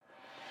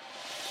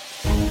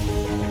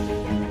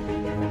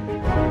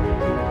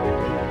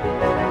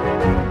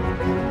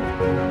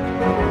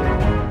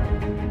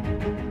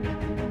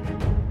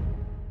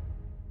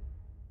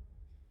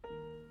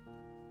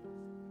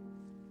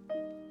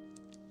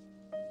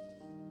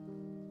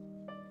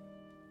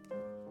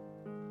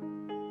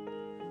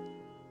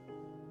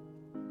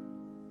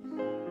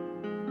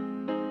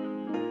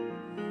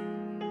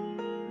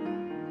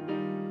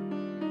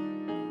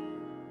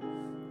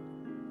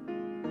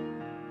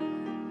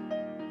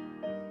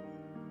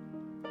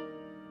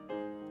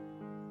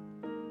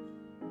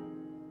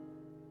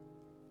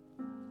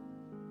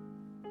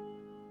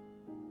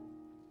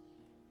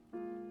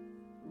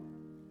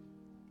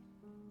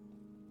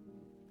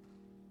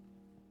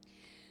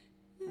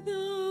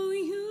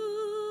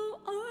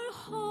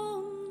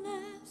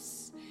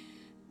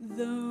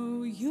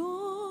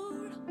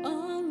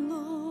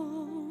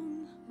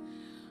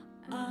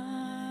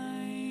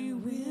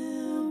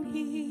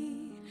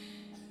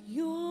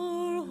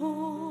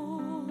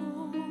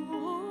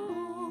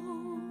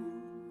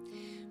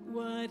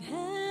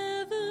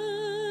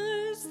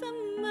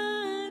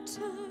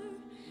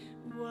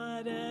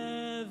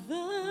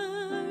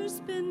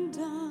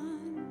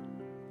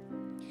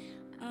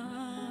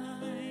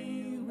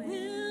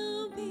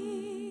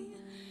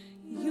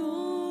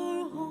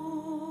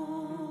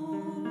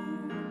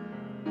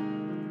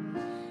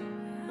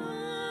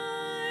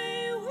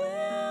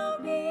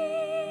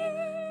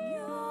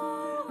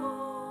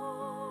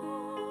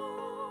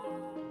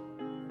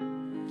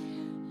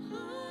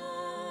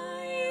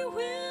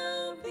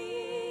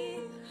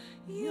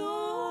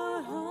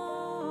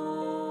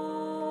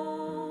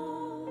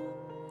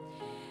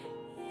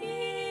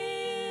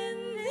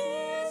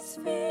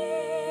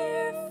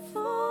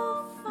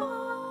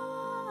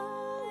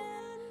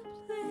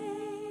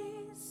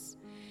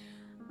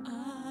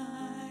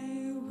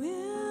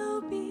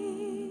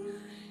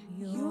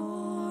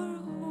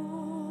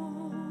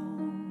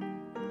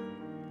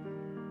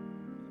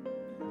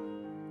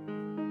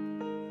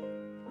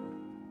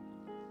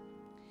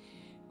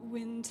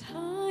When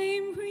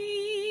time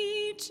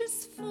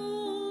reaches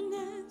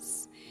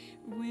fullness,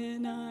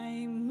 when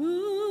I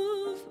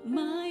move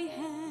my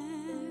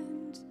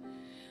hand,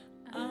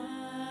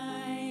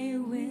 I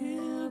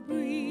will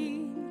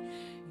bring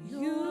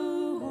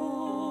you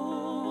home,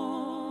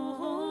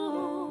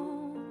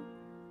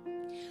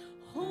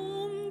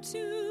 home to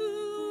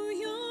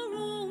your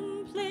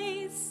own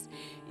place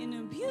in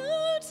a beautiful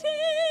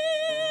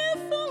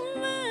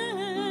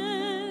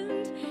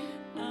land.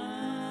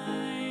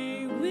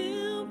 I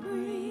will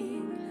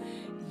bring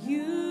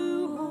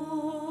you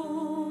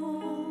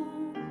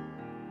home.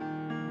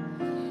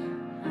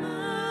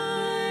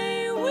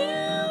 I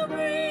will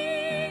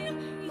bring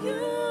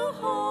you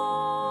home.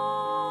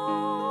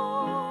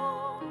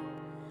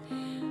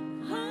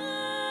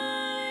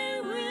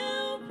 I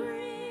will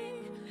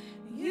bring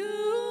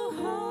you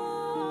home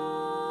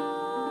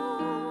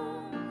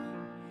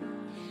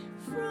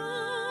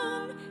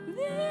from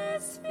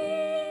this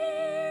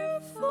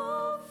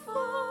fearful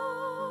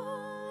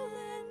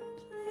fallen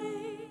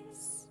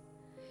place.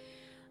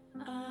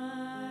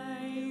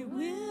 I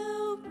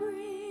will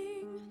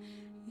bring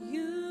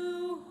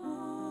you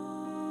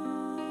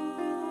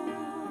home.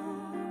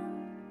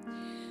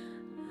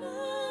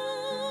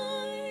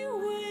 I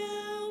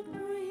will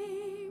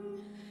bring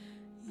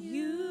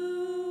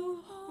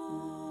you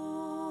home.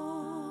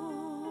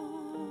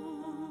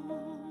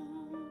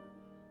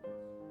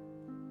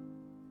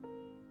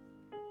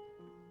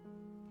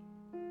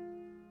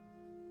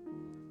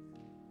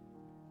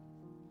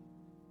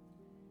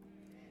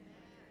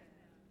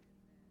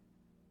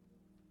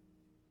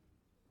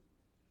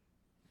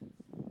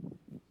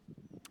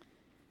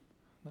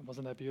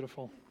 Wasn't that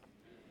beautiful?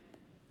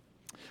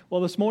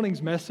 Well, this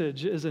morning's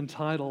message is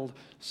entitled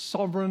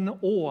Sovereign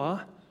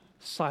or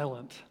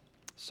Silent.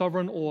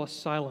 Sovereign or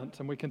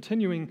Silent. And we're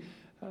continuing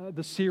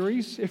the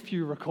series, if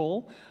you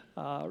recall,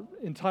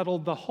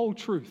 entitled The Whole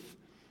Truth.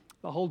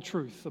 The Whole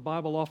Truth. The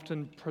Bible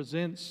often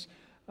presents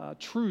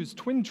truths,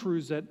 twin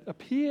truths that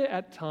appear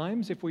at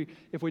times, if we're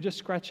just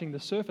scratching the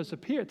surface,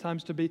 appear at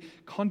times to be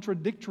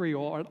contradictory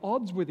or at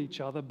odds with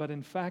each other, but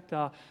in fact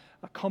are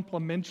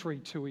complementary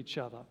to each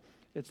other.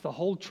 It's the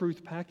whole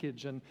truth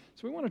package. And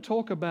so we want to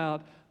talk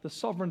about the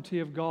sovereignty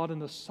of God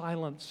and the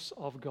silence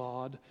of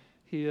God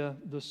here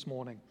this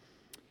morning.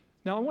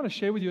 Now, I want to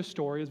share with you a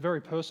story. It's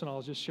very personal. I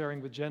was just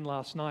sharing with Jen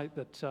last night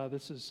that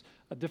this is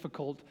a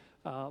difficult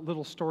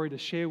little story to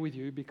share with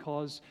you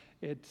because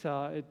it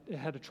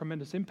had a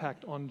tremendous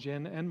impact on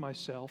Jen and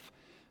myself.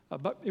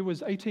 But it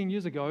was 18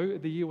 years ago.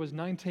 The year was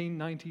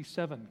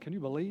 1997. Can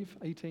you believe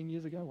 18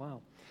 years ago?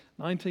 Wow.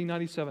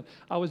 1997.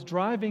 I was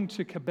driving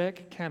to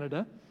Quebec,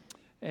 Canada,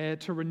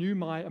 to renew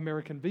my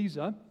American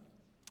visa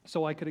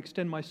so I could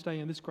extend my stay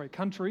in this great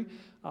country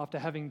after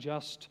having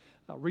just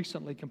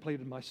recently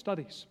completed my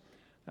studies.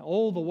 Now,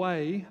 all the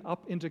way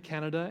up into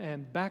Canada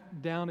and back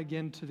down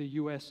again to the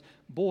US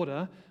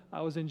border,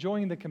 I was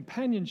enjoying the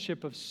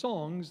companionship of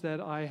songs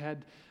that I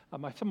had,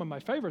 some of my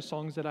favorite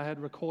songs that I had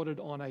recorded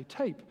on a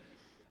tape.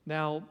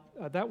 Now,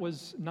 that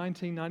was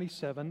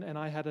 1997, and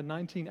I had a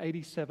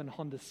 1987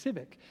 Honda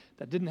Civic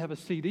that didn't have a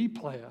CD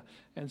player,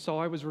 and so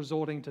I was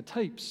resorting to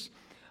tapes.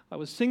 I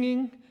was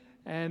singing,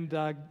 and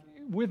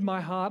with my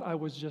heart, I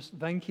was just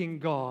thanking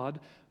God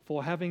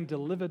for having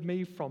delivered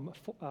me from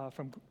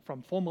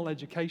formal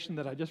education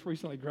that I just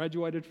recently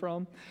graduated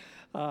from,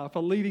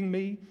 for leading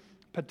me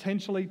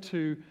potentially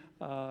to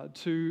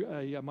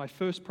my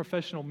first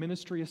professional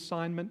ministry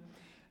assignment,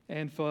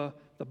 and for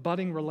the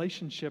budding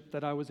relationship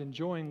that I was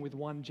enjoying with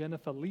one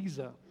Jennifer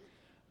Lisa,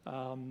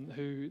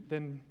 who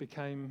then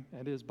became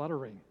and is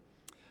Buttery.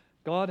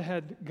 God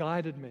had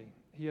guided me.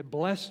 He had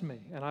blessed me,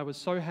 and I was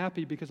so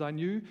happy because I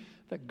knew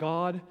that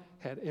God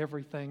had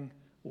everything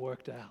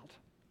worked out.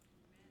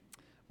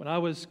 When I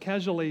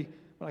casually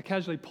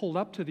pulled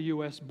up to the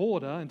U.S.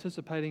 border,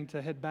 anticipating to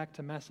head back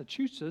to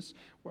Massachusetts,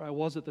 where I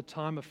was at the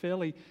time, a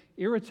fairly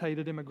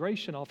irritated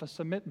immigration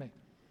officer met me.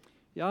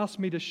 He asked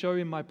me to show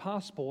him my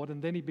passport, and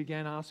then he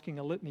began asking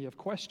a litany of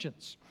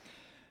questions.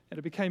 And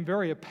it became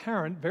very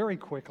apparent very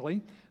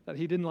quickly that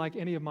he didn't like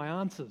any of my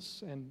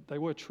answers, and they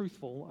were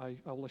truthful, I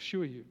will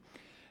assure you.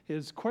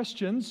 His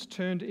questions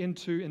turned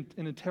into an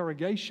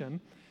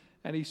interrogation,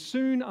 and he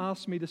soon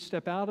asked me to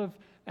step out of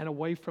and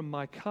away from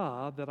my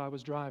car that I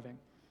was driving.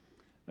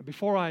 And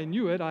before I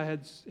knew it,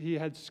 he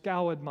had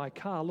scoured my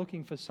car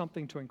looking for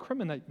something to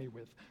incriminate me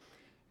with.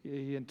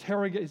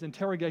 His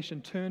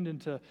interrogation turned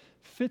into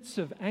fits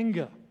of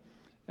anger,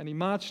 and he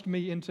marched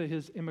me into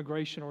the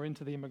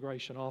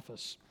immigration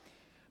office.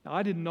 Now,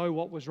 I didn't know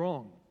what was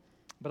wrong,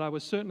 but I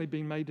was certainly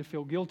being made to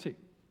feel guilty.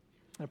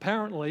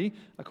 Apparently,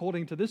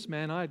 according to this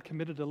man, I had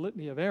committed a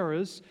litany of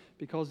errors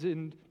because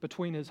in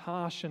between his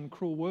harsh and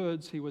cruel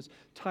words, he was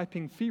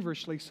typing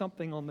feverishly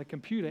something on the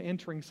computer,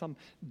 entering some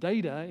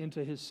data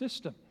into his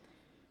system.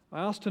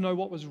 I asked to know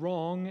what was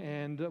wrong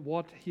and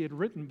what he had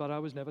written, but I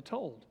was never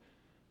told.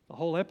 The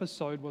whole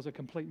episode was a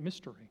complete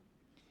mystery.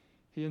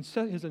 His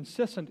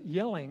incessant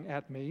yelling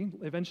at me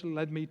eventually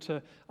led me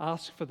to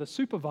ask for the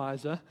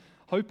supervisor,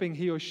 hoping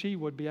he or she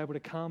would be able to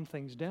calm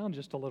things down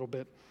just a little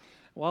bit.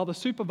 While the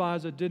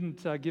supervisor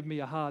didn't give me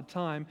a hard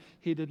time,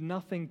 he did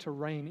nothing to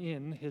rein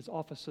in his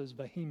officer's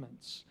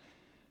vehemence.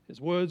 His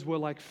words were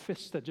like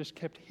fists that just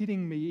kept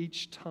hitting me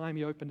each time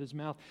he opened his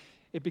mouth.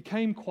 It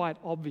became quite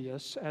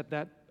obvious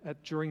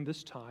during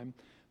this time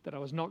that I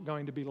was not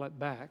going to be let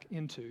back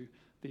into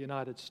the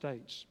United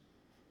States.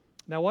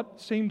 Now, what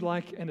seemed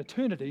like an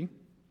eternity,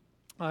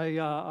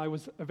 I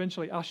was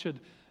eventually ushered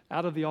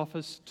out of the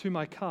office to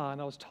my car,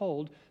 and I was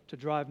told to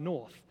drive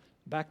north,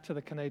 back to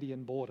the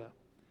Canadian border.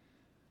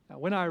 Now,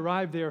 when I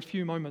arrived there a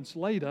few moments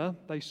later,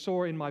 they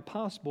saw in my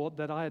passport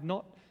that I had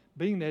not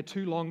been there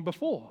too long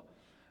before.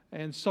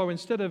 And so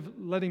instead of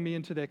letting me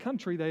into their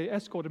country, they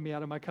escorted me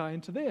out of my car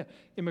into their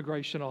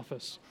immigration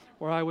office,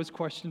 where I was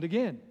questioned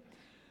again.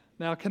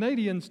 Now,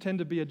 Canadians tend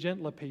to be a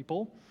gentler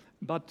people,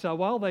 but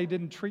while they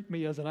didn't treat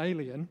me as an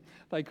alien,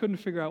 they couldn't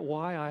figure out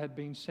why I had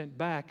been sent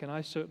back, and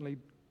I certainly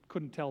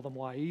couldn't tell them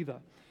why either.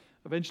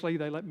 Eventually,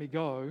 they let me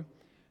go.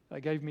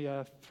 They gave me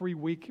a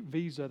 3-week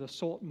visa to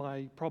sort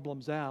my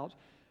problems out,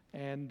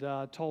 and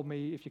told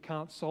me if you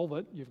can't solve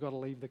it, you've got to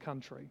leave the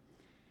country.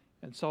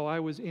 And so I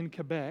was in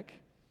Quebec,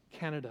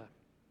 Canada.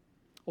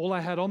 All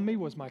I had on me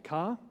was my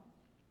car,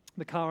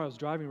 the car I was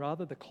driving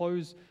rather, the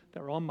clothes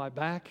that were on my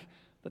back,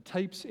 the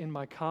tapes in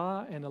my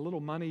car, and a little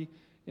money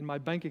in my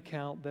bank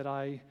account that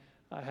I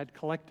had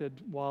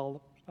collected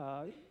while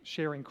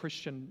sharing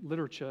Christian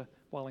literature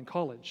while in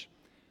college.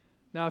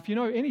 Now, if you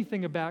know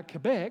anything about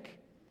Quebec,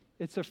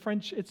 it's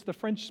the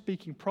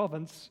French-speaking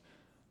province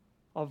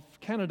of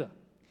Canada.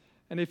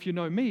 And if you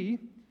know me,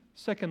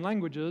 second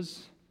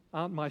languages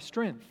aren't my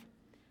strength.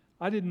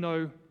 I didn't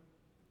know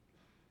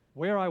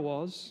where I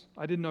was,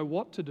 I didn't know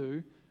what to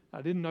do,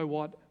 I didn't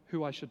know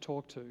who I should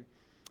talk to.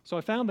 So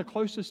I found the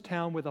closest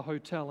town with a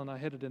hotel, and I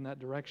headed in that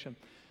direction.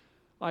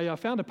 I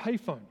found a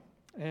payphone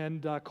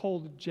and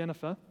called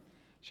Jennifer.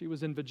 She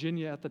was in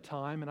Virginia at the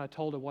time, and I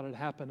told her what had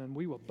happened, and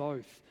we were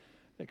both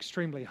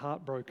extremely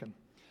heartbroken.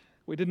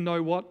 We didn't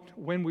know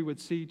when we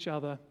would see each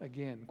other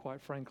again,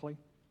 quite frankly.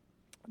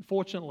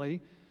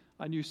 Fortunately,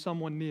 I knew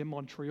someone near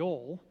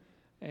Montreal,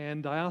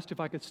 and I asked if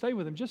I could stay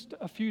with them just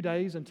a few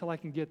days until I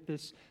can get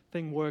this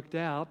thing worked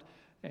out.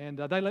 And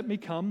they let me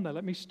come, they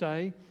let me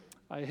stay.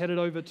 I got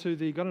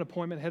an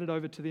appointment, headed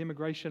over to the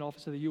immigration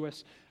office of the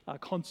U.S.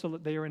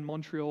 Consulate there in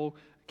Montreal,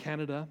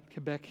 Canada,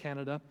 Quebec,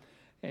 Canada.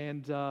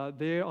 And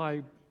there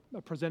I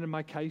presented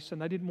my case,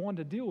 and they didn't want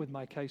to deal with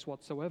my case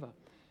whatsoever.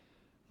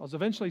 I was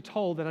eventually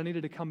told that I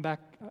needed to come back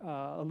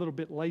a little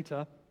bit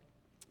later,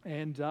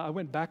 and I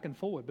went back and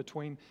forward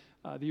between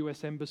the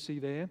U.S. Embassy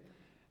there.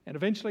 And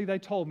eventually they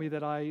told me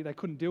that they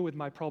couldn't deal with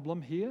my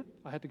problem here.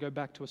 I had to go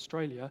back to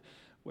Australia,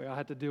 where I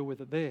had to deal with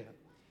it there.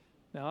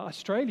 Now,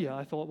 Australia,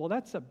 I thought, well,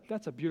 that's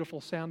a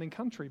beautiful sounding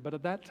country. But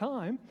at that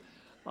time,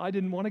 I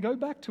didn't want to go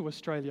back to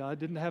Australia. I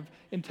didn't have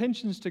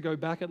intentions to go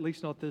back, at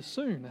least not this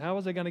soon. How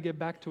was I going to get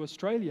back to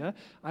Australia?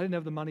 I didn't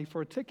have the money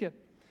for a ticket.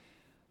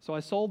 So I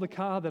sold the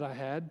car that I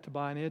had to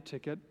buy an air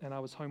ticket, and I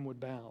was homeward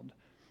bound.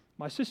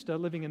 My sister,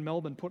 living in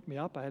Melbourne, put me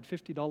up. I had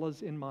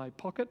 $50 in my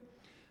pocket.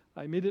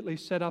 I immediately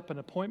set up an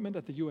appointment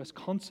at the U.S.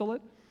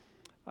 Consulate.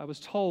 I was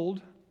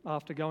told,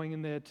 after going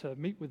in there to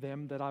meet with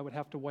them, that I would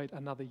have to wait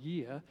another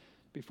year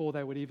before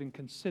they would even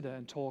consider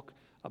and talk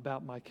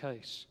about my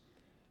case.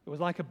 It was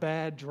like a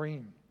bad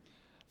dream.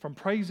 From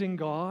praising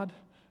God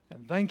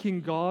and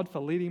thanking God for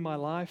leading my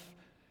life,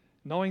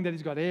 knowing that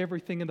He's got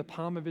everything in the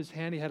palm of His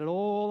hand, He had it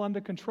all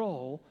under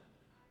control,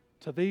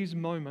 to these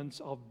moments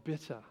of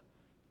bitter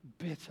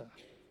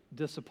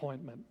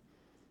disappointment.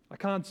 I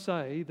can't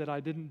say that I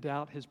didn't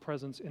doubt His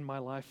presence in my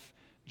life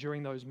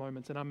during those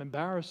moments, and I'm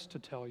embarrassed to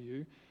tell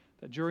you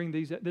that during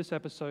this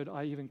episode,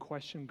 I even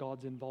questioned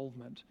God's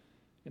involvement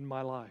in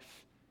my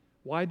life.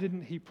 Why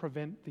didn't He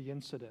prevent the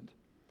incident?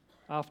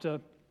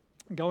 After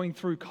going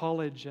through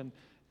college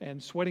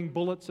and sweating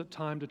bullets at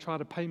times to try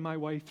to pay my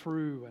way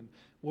through and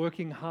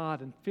working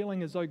hard and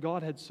feeling as though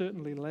God had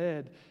certainly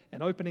led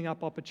and opening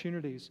up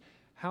opportunities,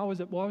 why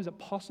was it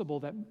possible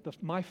that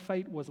my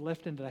fate was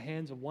left into the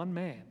hands of one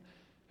man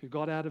who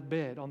got out of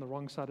bed on the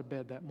wrong side of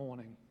bed that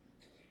morning?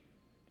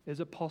 Is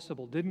it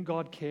possible? Didn't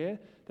God care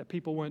that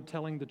people weren't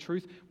telling the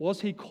truth?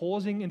 Was He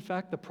causing, in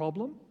fact, the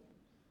problem?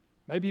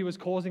 Maybe He was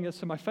causing it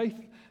so my faith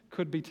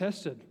could be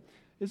tested.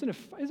 Isn't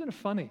it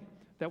funny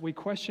that we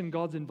question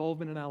God's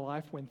involvement in our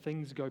life when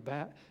things go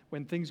bad,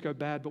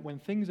 but when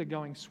things are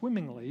going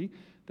swimmingly,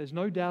 there's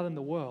no doubt in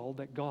the world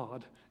that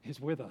God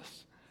is with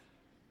us.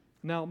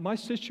 Now, my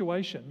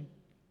situation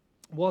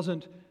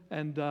wasn't,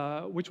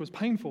 which was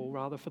painful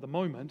rather for the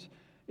moment,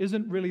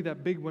 isn't really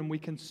that big when we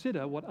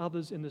consider what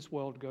others in this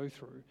world go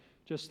through.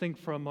 Just think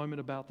for a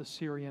moment about the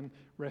Syrian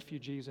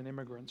refugees and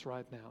immigrants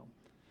right now.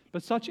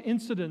 But such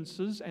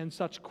incidences and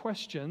such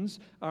questions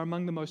are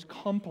among the most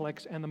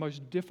complex and the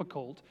most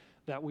difficult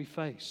that we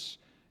face.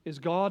 Is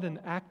God an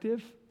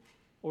active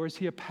or is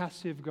He a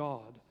passive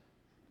God?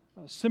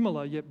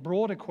 Similar yet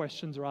broader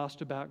questions are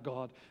asked about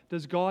God.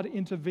 Does God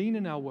intervene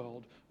in our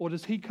world, or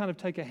does He kind of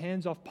take a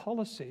hands-off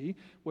policy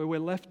where we're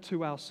left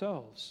to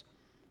ourselves?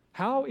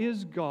 How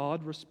is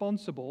God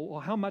responsible,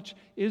 or how much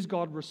is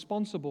God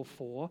responsible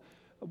for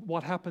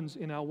what happens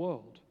in our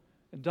world?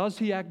 And does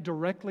he act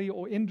directly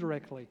or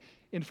indirectly?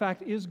 In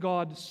fact, is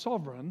God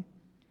sovereign,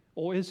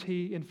 or is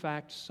he in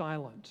fact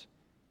silent?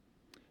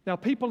 Now,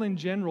 people in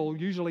general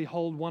usually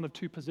hold one of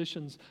two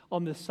positions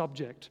on this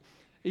subject.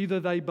 Either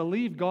they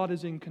believe God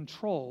is in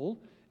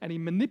control and he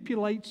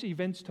manipulates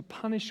events to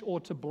punish or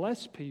to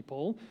bless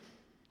people,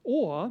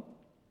 or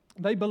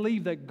they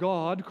believe that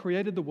God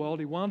created the world,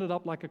 he wound it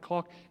up like a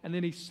clock, and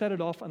then he set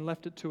it off and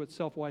left it to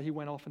itself while he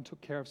went off and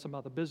took care of some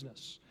other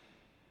business.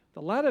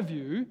 The latter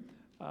view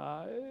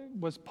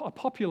was a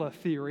popular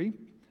theory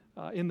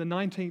in the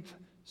 19th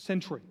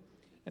century,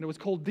 and it was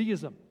called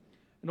deism.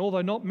 And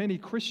although not many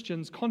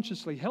Christians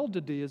consciously held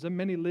to deism,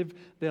 many live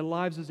their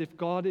lives as if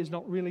God is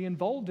not really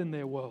involved in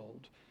their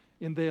world,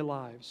 in their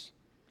lives.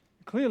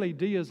 Clearly,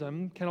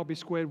 deism cannot be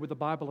squared with the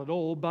Bible at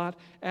all, but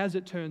as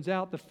it turns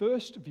out, the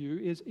first view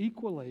is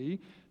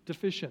equally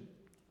deficient.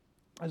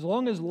 As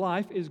long as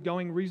life is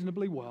going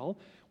reasonably well,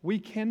 we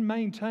can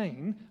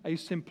maintain a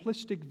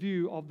simplistic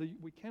view of the.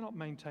 We cannot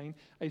maintain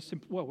a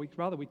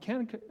we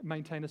can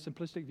maintain a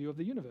simplistic view of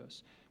the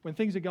universe. When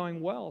things are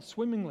going well,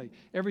 swimmingly,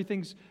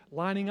 everything's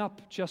lining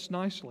up just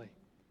nicely.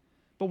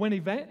 But when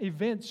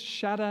events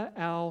shatter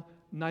our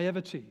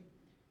naivety,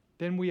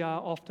 then we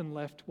are often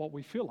left what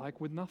we feel like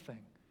with nothing.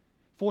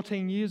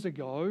 14 years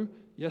ago,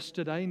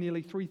 yesterday,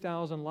 nearly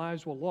 3,000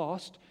 lives were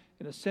lost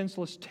in a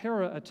senseless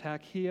terror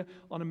attack here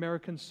on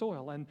American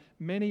soil, and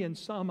many and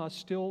some are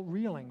still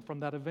reeling from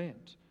that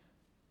event.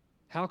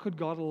 How could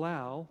God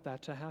allow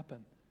that to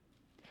happen?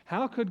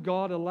 How could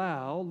God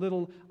allow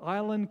little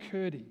Aylan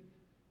Kurdi,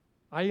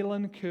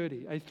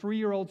 a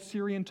 3-year-old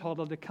Syrian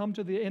toddler, to come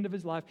to the end of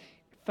his life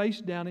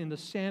face down in the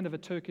sand of a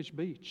Turkish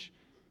beach?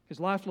 His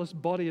lifeless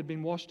body had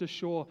been washed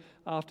ashore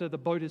after the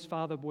boat his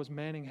father was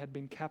manning had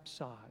been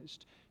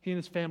capsized. He and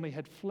his family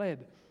had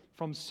fled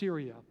from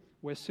Syria,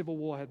 where civil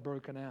war had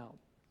broken out.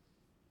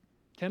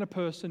 Can a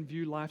person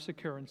view life's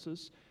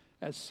occurrences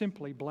as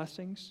simply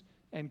blessings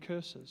and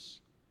curses?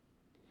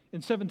 In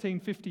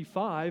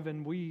 1755,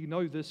 and we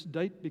know this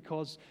date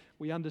because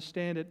we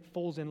understand it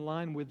falls in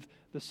line with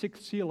the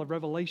 6th seal of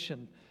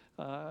Revelation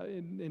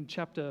in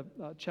chapter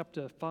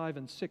 5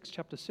 and 6,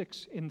 chapter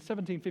 6. In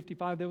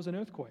 1755, there was an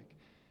earthquake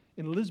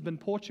in Lisbon,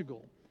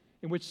 Portugal,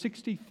 in which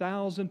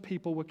 60,000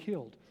 people were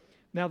killed.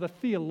 Now, the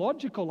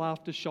theological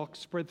aftershock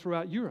spread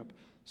throughout Europe.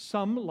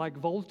 Some, like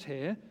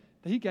Voltaire,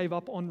 he gave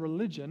up on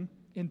religion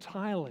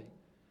entirely.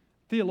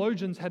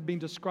 Theologians had been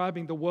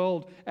describing the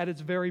world at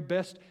its very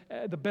best,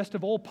 the best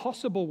of all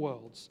possible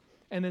worlds.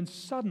 And then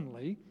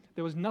suddenly,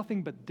 there was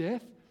nothing but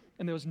death,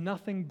 and there was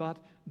nothing but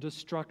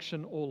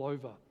destruction all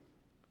over.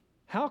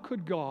 How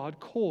could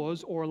God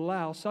cause or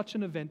allow such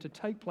an event to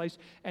take place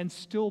and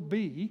still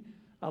be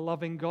a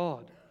loving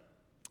God?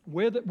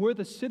 Were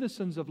the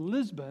citizens of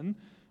Lisbon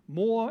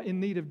more in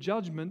need of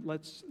judgment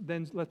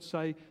than, let's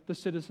say, the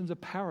citizens of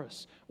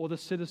Paris or the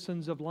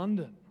citizens of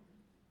London?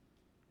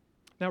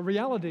 Now,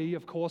 reality,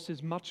 of course,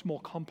 is much more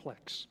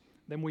complex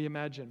than we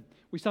imagine.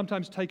 We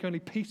sometimes take only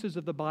pieces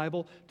of the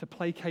Bible to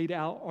placate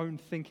our own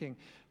thinking.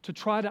 To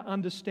try to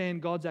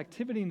understand God's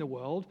activity in the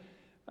world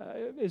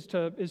is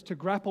to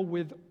grapple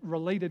with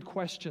related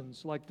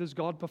questions like, does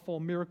God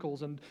perform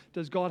miracles, and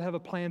does God have a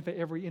plan for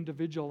every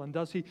individual, and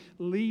does he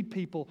lead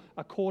people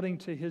according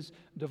to his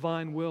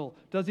divine will?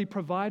 Does he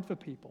provide for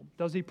people?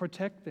 Does he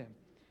protect them?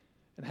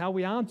 And how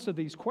we answer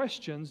these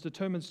questions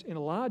determines in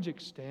a large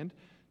extent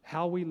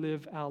how we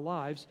live our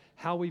lives,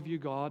 how we view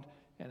God,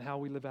 and how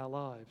we live our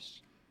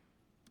lives.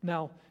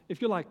 Now,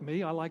 if you're like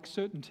me, I like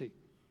certainty.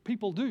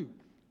 People do.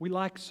 We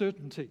like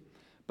certainty.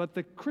 But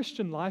the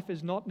Christian life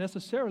is not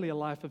necessarily a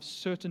life of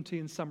certainty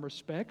in some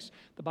respects.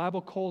 The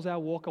Bible calls our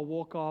walk a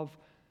walk of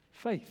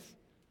faith,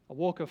 a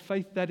walk of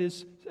faith that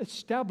is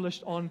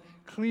established on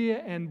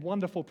clear and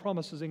wonderful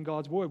promises in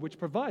God's Word, which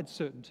provides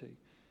certainty.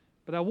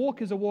 But our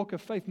walk is a walk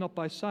of faith, not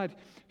by sight.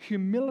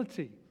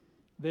 Humility,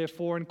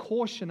 therefore, and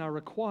caution are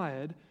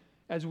required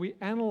as we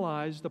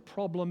analyze the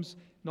problems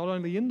not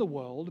only in the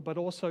world, but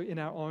also in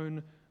our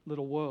own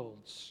little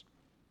worlds.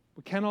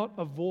 We cannot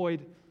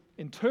avoid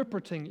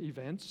interpreting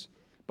events,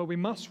 but we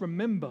must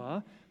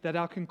remember that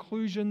our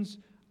conclusions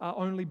are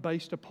only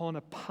based upon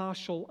a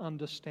partial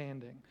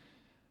understanding.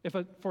 If,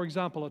 for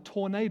example, a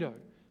tornado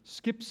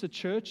skips a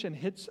church and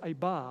hits a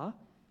bar,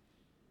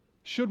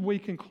 should we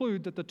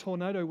conclude that the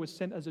tornado was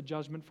sent as a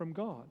judgment from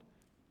God?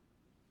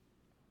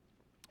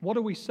 What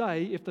do we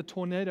say if the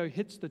tornado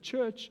hits the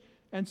church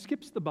and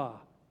skips the bar?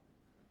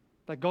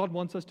 That God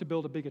wants us to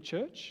build a bigger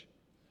church?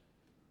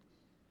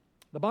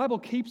 The Bible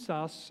keeps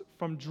us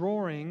from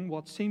drawing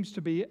what seems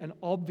to be an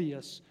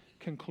obvious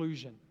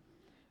conclusion.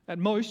 At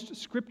most,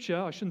 Scripture,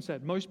 I shouldn't say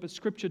at most, but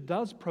Scripture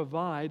does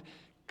provide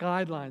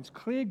guidelines,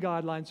 clear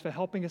guidelines for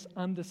helping us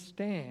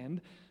understand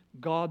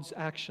God's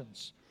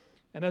actions.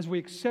 And as we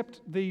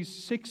accept these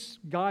 6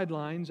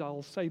 guidelines,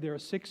 I'll say there are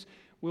 6,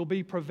 we'll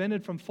be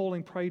prevented from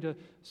falling prey to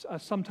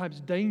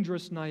sometimes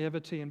dangerous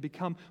naivety and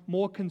become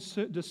more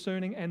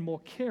discerning and more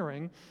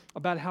caring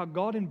about how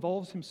God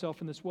involves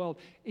himself in this world,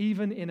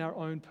 even in our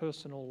own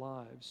personal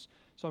lives.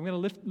 So I'm going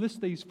to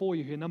list these for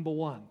you here. Number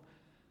one,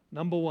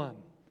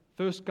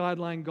 First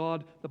guideline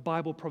the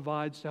Bible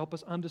provides to help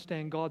us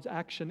understand God's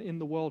action in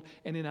the world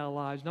and in our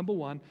lives. Number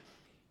one,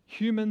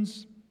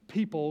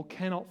 people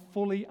cannot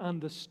fully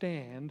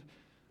understand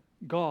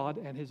God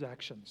and His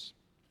actions.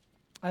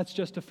 That's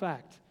just a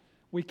fact.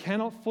 We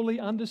cannot fully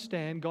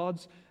understand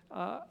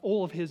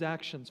all of His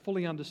actions,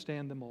 fully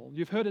understand them all.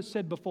 You've heard it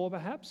said before,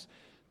 perhaps,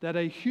 that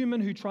a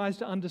human who tries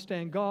to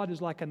understand God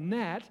is like a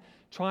gnat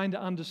trying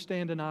to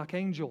understand an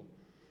archangel.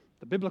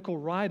 The biblical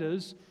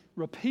writers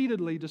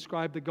repeatedly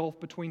describe the gulf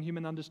between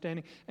human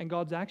understanding and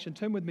God's action.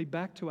 Turn with me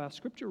back to our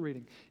scripture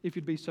reading, if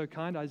you'd be so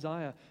kind,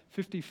 Isaiah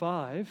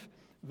 55,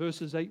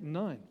 verses 8 and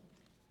 9.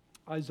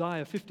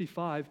 Isaiah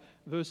 55,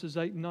 verses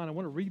 8 and 9. I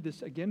want to read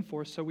this again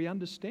for us so we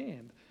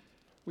understand.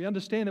 We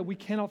understand that we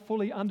cannot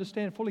fully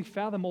understand, fully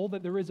fathom all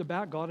that there is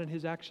about God and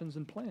His actions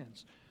and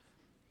plans.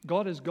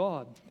 God is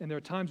God, and there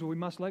are times where we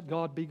must let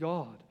God be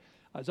God.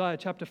 Isaiah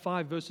chapter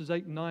 5, verses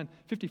 8 and 9,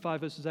 55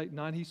 verses 8 and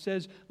 9, he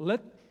says,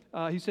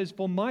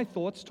 for my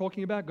thoughts,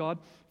 talking about God,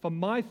 for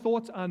my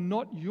thoughts are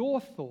not your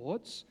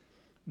thoughts,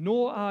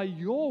 nor are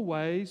your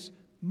ways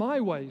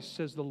my ways,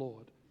 says the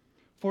Lord.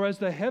 For as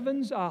the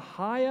heavens are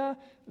higher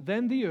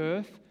than the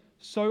earth,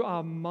 so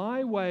are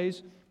my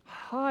ways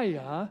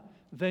higher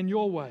than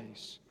your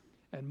ways,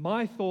 and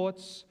my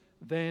thoughts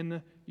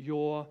than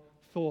your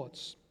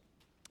thoughts.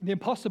 The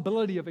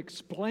impossibility of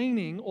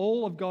explaining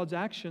all of God's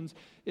actions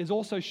is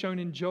also shown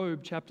in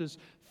Job chapters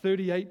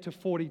 38 to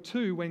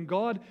 42, when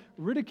God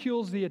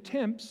ridicules the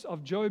attempts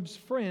of Job's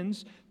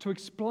friends to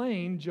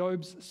explain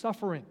Job's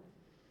suffering.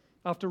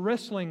 After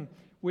wrestling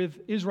with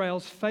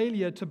Israel's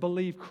failure to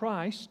believe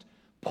Christ,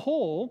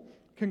 Paul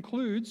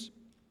concludes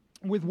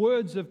with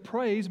words of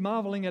praise,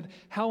 marveling at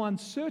how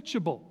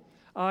unsearchable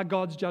are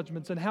God's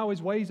judgments and how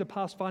His ways are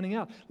past finding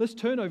out. Let's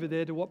turn over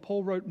there to what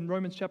Paul wrote in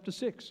Romans chapter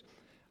 6.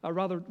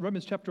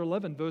 Romans chapter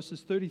 11,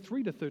 verses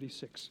 33 to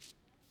 36.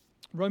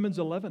 Romans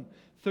 11,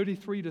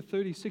 33 to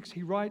 36,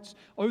 he writes,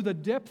 "Oh, the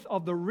depth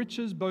of the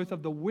riches both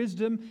of the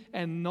wisdom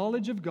and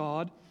knowledge of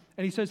God."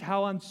 And he says,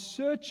 "How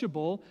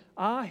unsearchable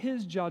are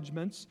His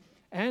judgments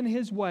and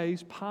His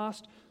ways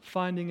past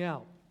finding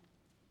out.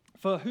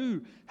 For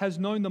who has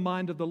known the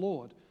mind of the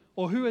Lord?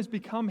 Or who has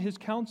become His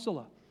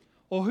counselor?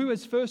 Or who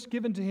has first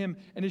given to Him,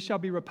 and it shall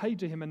be repaid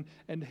to him?"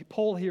 And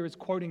Paul here is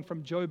quoting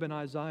from Job and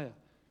Isaiah.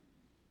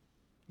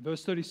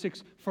 Verse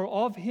 36, "For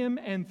of Him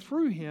and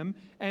through Him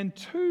and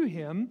to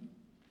Him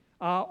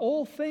are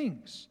all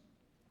things,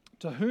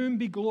 to whom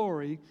be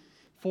glory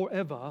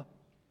forever.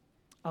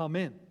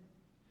 Amen."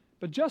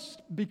 But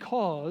just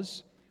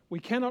because we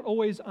cannot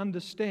always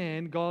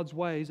understand God's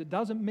ways, it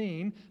doesn't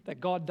mean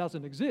that God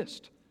doesn't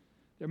exist.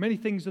 There are many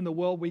things in the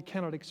world we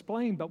cannot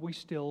explain, but we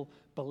still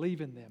believe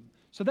in them.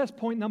 So that's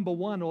point number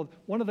one, or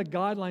one of the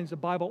guidelines the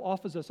Bible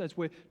offers us as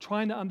we're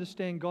trying to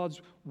understand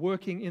God's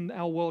working in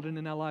our world and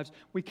in our lives.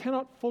 We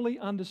cannot fully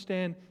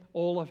understand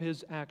all of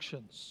His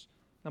actions.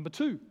 Number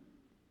two,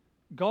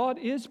 God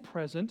is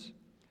present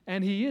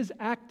and He is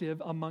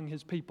active among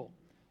His people.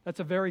 That's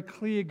a very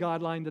clear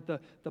guideline that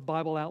the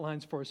Bible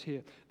outlines for us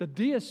here. The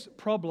deist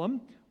problem,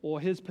 or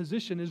his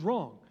position, is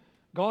wrong.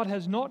 God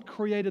has not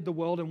created the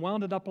world and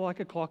wound it up like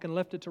a clock and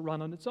left it to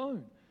run on its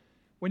own.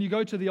 When you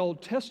go to the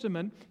Old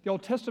Testament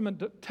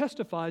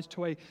testifies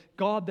to a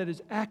God that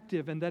is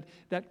active and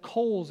that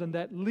calls and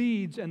that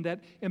leads and that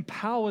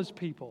empowers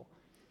people.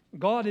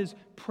 God is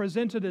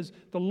presented as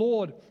the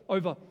Lord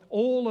over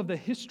all of the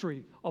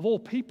history of all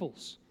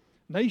peoples.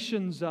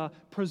 Nations are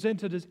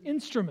presented as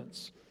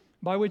instruments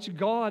by which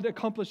God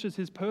accomplishes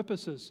His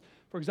purposes.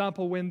 For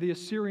example, when the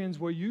Assyrians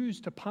were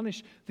used to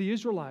punish the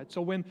Israelites,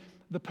 or when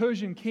the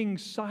Persian king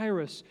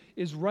Cyrus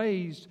is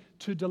raised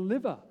to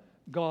deliver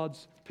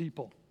God's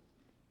people.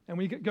 And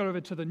we go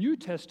over to the New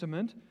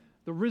Testament,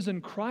 the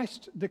risen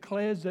Christ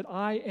declares that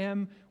I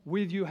am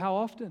with you how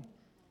often?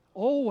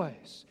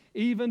 Always,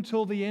 even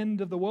till the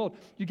end of the world.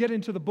 You get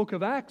into the book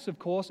of Acts, of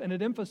course, and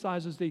it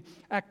emphasizes the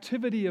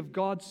activity of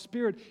God's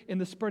Spirit in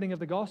the spreading of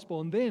the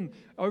gospel. And then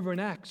over in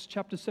Acts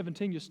chapter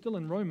 17, you're still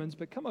in Romans,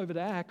 but come over to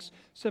Acts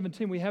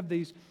 17, we have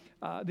these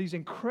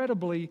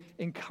incredibly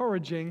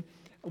encouraging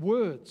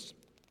words.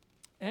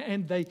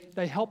 And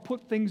they help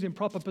put things in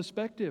proper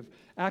perspective.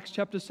 Acts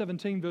chapter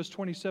 17, verse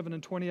 27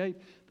 and 28,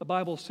 the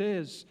Bible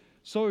says,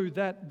 "So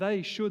that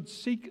they should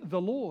seek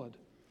the Lord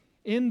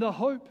in the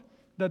hope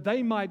that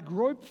they might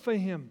grope for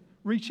Him,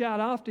 reach out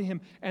after Him,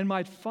 and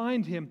might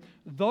find Him,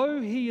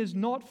 though He is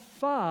not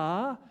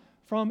far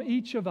from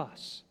each of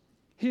us."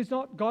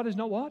 God is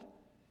not what?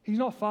 He's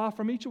not far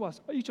from each of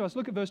us.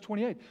 Look at verse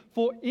 28.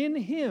 "For in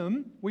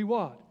Him we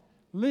what?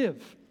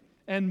 Live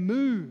and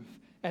move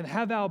and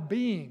have our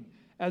being,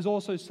 as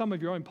also some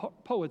of your own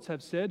poets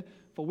have said,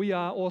 for we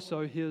are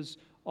also His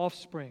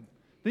offspring."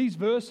 These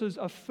verses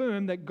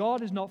affirm that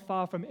God is not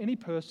far from any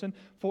person,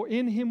 for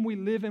in Him we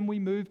live and we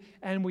move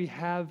and we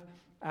have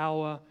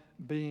our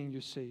being,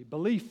 you see.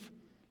 Belief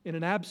in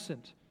an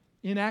absent,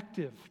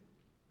 inactive,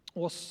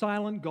 or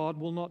silent God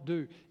will not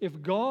do.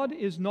 If God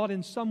is not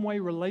in some way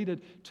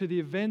related to the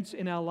events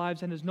in our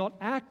lives and has not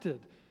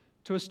acted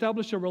to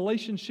establish a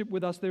relationship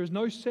with us, there is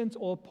no sense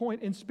or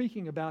point in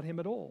speaking about Him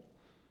at all.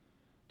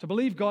 To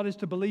believe God is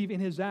to believe in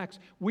His acts.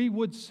 We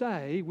could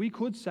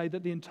say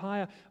that the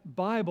entire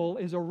Bible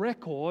is a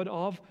record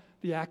of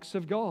the acts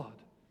of God.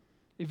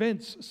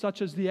 Events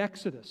such as the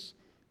Exodus,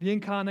 the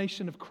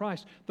incarnation of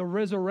Christ, the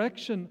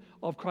resurrection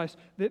of Christ,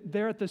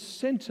 they're at the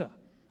center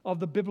of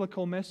the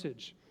biblical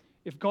message.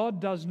 If God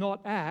does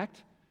not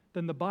act,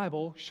 then the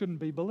Bible shouldn't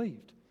be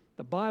believed.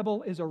 The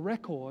Bible is a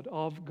record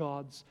of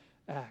God's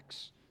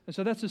acts. And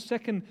so that's the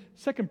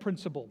second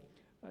principle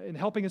in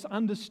helping us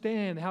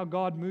understand how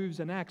God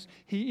moves and acts.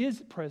 He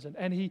is present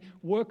and He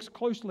works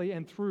closely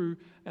and through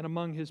and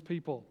among His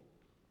people.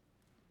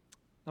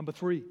 Number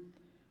 3,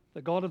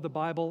 the God of the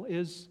Bible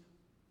is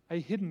a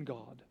hidden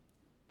God.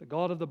 The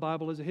God of the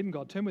Bible is a hidden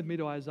God. Turn with me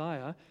to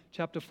Isaiah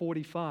chapter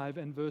 45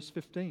 and verse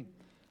 15.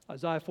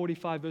 Isaiah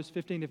 45 verse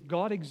 15. If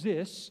God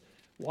exists,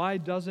 why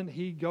doesn't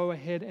He go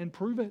ahead and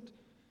prove it?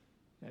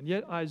 And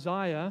yet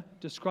Isaiah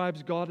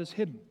describes God as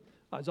hidden.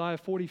 Isaiah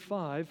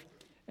 45,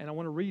 and I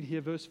want to read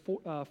here verse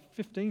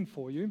 15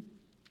 for you.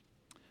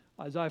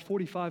 Isaiah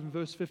 45 and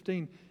verse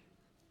 15.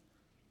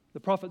 The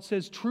prophet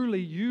says, truly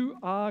you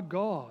are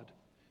God.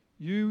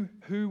 You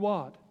who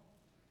what?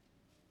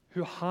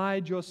 Who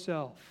hide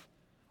yourself,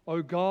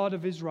 O God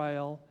of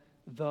Israel,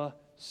 the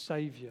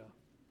Savior.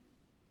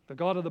 The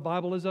God of the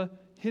Bible is a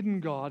hidden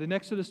God. In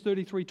Exodus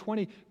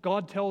 33:20,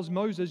 God tells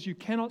Moses, you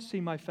cannot see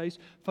my face,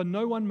 for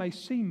no one may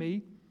see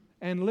me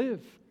and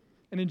live.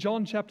 And in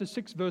John chapter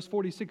 6, verse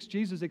 46,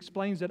 Jesus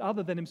explains that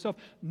other than Himself,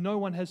 no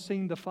one has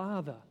seen the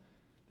Father.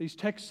 These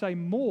texts say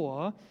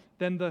more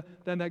than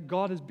that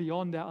God is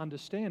beyond our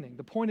understanding.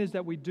 The point is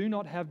that we do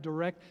not have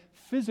direct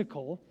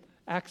physical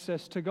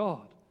access to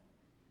God.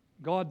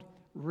 God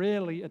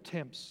rarely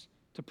attempts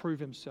to prove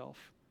Himself.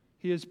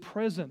 He is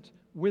present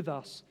with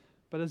us,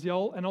 but as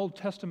an Old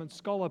Testament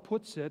scholar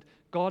puts it,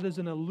 God is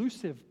an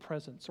elusive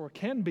presence, or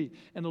can be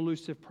an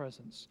elusive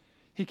presence.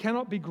 He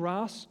cannot be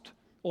grasped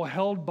or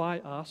held by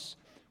us.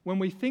 When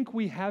we think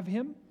we have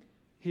Him,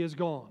 He is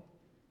gone.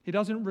 He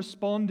doesn't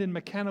respond in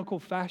mechanical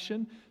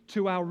fashion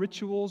to our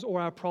rituals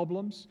or our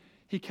problems.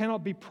 He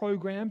cannot be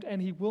programmed,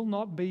 and He will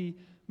not be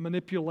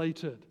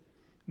manipulated.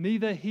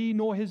 Neither He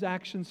nor His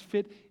actions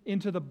fit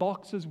into the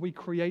boxes we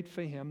create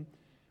for Him.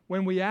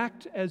 When we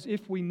act as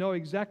if we know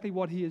exactly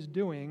what He is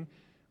doing,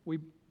 we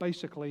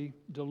basically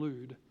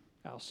delude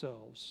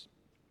ourselves.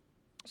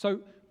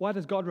 So why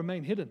does God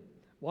remain hidden?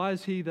 Why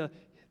is He the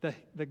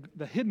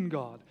hidden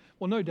God?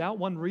 Well, no doubt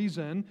one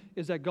reason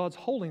is that God's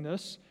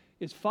holiness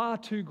is far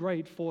too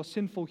great for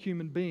sinful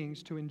human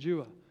beings to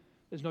endure.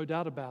 There's no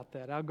doubt about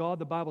that. Our God,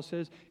 the Bible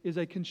says, is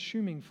a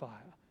consuming fire.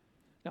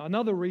 Now,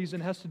 another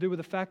reason has to do with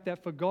the fact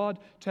that for God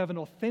to have an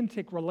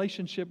authentic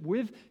relationship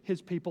with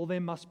His people, there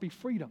must be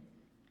freedom.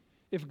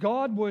 If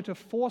God were to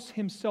force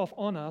Himself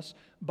on us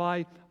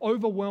by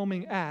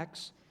overwhelming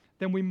acts,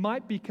 then we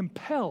might be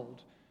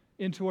compelled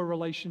into a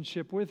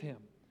relationship with Him.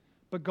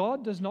 But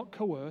God does not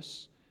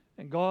coerce,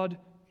 and God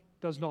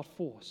does not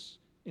force.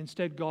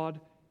 Instead,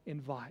 God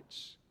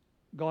invites.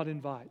 God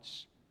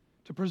invites.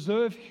 To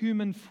preserve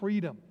human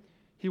freedom,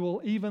 He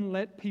will even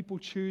let people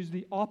choose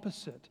the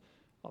opposite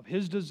of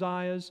His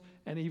desires,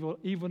 and He will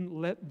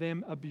even let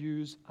them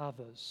abuse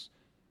others.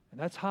 And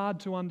that's hard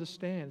to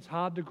understand. It's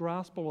hard to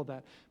grasp all of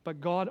that.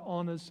 But God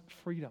honors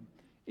freedom,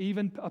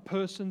 even a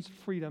person's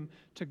freedom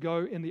to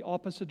go in the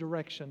opposite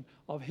direction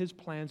of His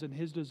plans and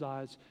His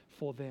desires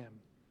for them.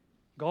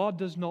 God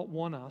does not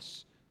want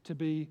us to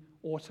be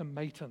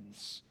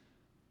automatons,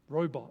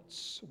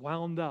 robots,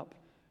 wound up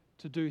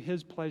to do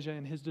His pleasure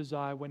and His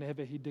desire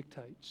whenever He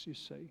dictates, you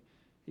see.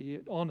 He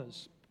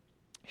honors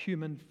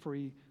human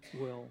free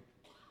will.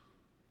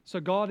 So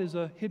God is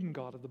a hidden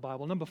God of the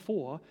Bible. Number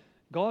 4,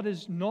 God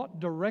is not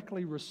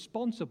directly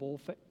responsible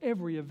for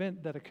every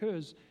event that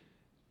occurs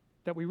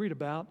that we read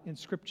about in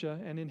Scripture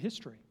and in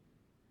history.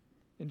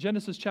 In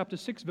Genesis chapter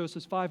 6,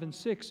 verses 5 and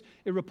 6,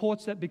 it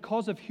reports that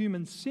because of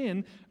human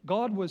sin,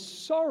 God was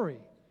sorry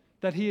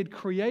that He had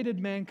created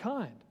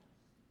mankind.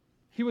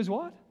 He was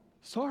what?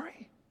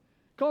 Sorry.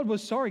 God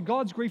was sorry.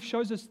 God's grief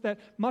shows us that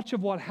much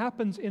of what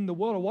happens in the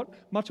world, or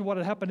much of what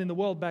had happened in the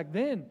world back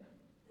then,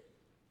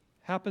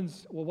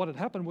 what had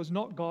happened was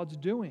not God's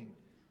doing.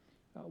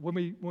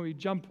 When we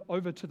jump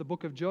over to the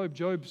book of Job,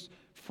 Job's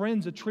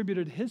friends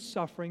attributed his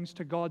sufferings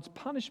to God's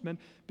punishment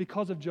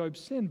because of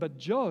Job's sin. But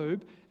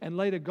Job, and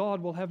later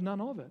God, will have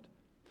none of it.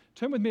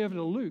 Turn with me over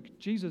to Luke.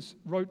 Jesus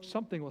wrote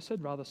something, or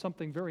said rather,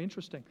 something very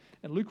interesting.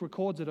 And Luke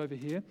records it over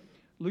here.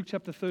 Luke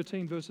chapter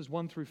 13, verses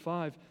 1 through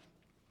 5.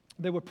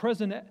 There were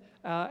present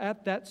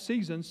at that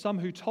season some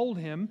who told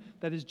him,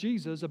 that is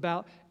Jesus,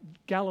 about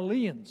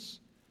Galileans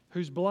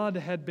whose blood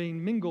had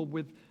been mingled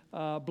with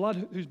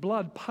whose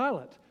blood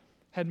Pilate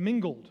had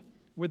mingled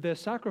with their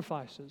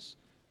sacrifices.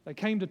 They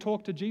came to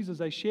talk to Jesus.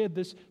 They shared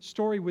this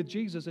story with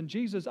Jesus. And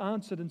Jesus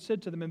answered and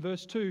said to them in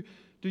verse 2,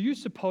 do you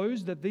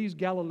suppose that these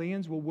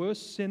Galileans were worse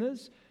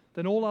sinners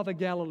than all other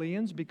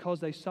Galileans because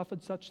they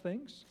suffered such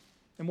things?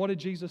 And what did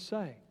Jesus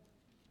say?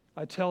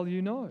 I tell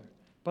you no.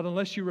 But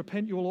unless you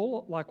repent, you will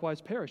all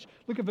likewise perish.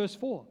 Look at verse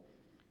 4.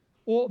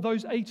 Or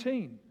those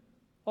 18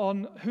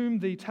 on whom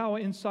the tower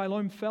in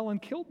Siloam fell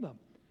and killed them.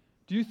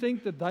 Do you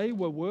think that they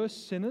were worse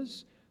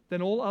sinners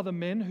than all other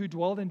men who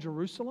dwelled in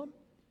Jerusalem?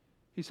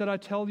 He said, I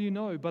tell you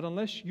no, but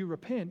unless you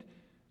repent,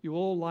 you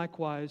all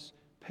likewise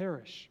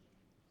perish.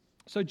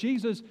 So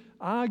Jesus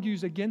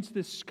argues against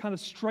this kind of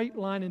straight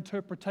line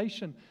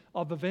interpretation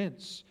of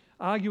events,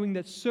 arguing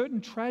that certain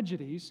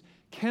tragedies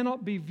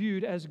cannot be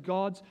viewed as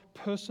God's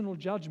personal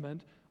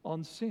judgment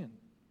on sin.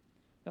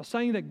 Now,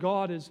 saying that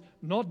God is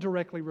not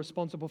directly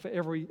responsible for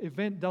every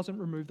event doesn't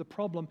remove the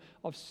problem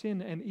of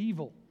sin and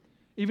evil.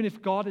 Even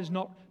if God is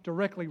not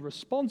directly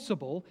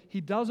responsible, He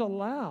does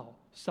allow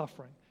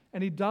suffering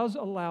and He does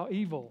allow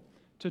evil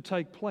to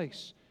take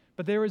place.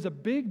 But there is a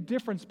big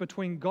difference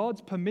between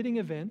God's permitting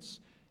events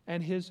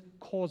and His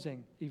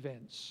causing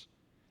events.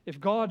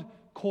 If God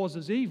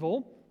causes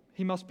evil,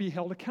 He must be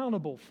held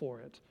accountable for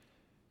it.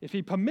 If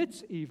He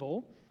permits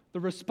evil,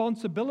 the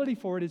responsibility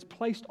for it is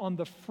placed on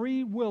the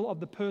free will of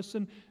the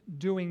person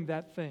doing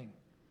that thing.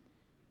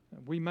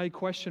 We may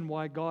question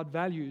why God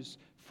values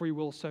free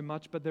will so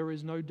much, but there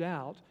is no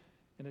doubt,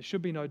 and it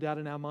should be no doubt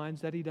in our minds,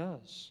 that He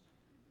does.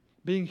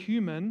 Being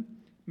human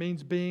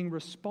means being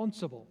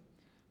responsible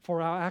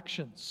for our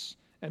actions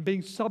and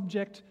being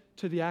subject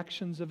to the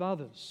actions of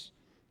others.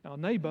 Our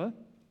neighbor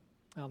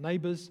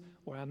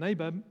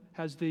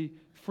has the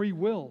free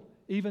will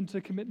even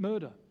to commit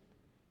murder,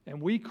 and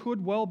we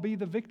could well be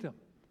the victim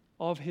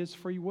of his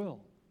free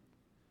will.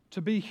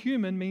 To be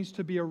human means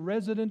to be a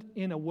resident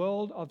in a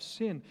world of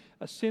sin,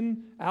 our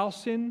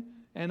sin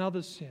and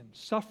others' sin.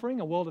 Suffering,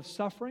 a world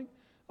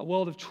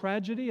of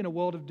tragedy, and a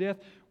world of death,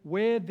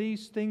 where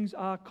these things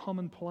are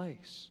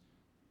commonplace.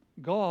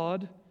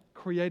 God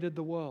created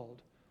the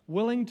world,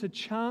 willing to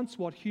chance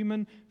what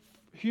human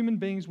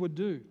beings would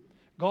do.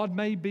 God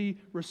may be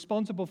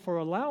responsible for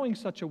allowing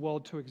such a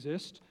world to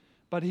exist,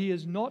 but He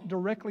is not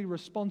directly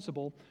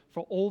responsible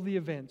for all the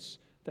events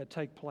that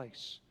take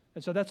place.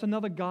 And so that's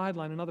another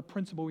guideline, another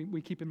principle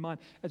we keep in mind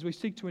as we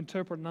seek to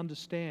interpret and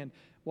understand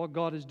what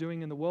God is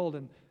doing in the world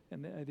and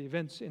the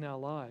events in our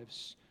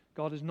lives.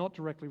 God is not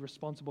directly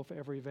responsible for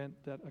every event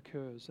that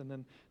occurs. And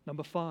then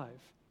number 5,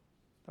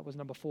 that was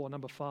number 4,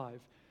 number 5,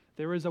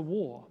 there is a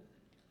war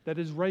that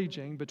is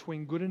raging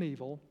between good and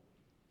evil,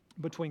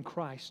 between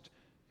Christ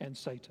and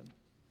Satan.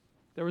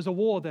 There is a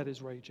war that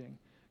is raging.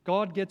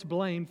 God gets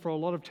blamed for a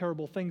lot of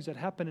terrible things that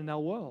happen in our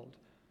world.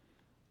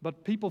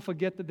 But people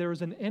forget that there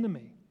is an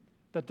enemy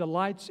that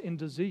delights in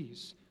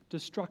disease,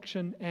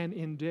 destruction, and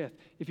in death.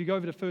 If you go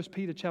over to 1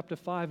 Peter chapter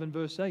 5 and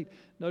verse 8,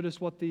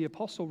 notice what the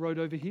apostle wrote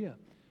over here.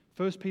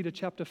 1 Peter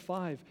chapter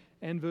 5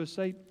 and verse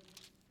 8,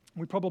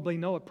 we probably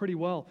know it pretty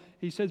well.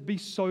 He says, be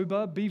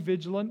sober, be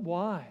vigilant.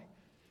 Why?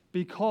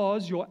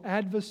 Because your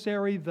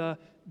adversary, the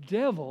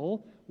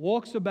devil,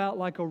 walks about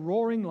like a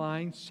roaring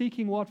lion,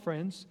 seeking what,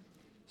 friends?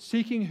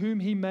 Seeking whom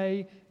he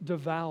may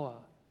devour.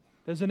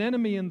 There's an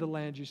enemy in the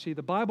land, you see.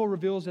 The Bible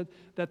reveals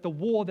that the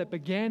war that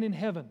began in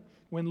heaven,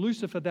 when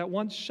Lucifer, that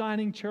once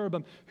shining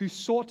cherubim who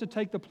sought to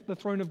take the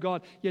throne of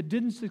God, yet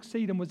didn't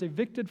succeed and was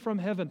evicted from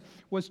heaven,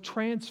 was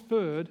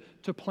transferred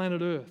to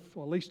planet Earth.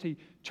 Or at least he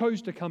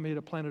chose to come here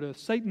to planet Earth.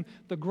 Satan,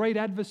 the great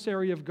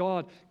adversary of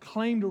God,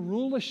 claimed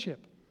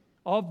rulership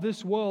of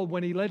this world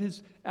when he led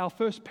our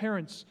first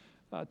parents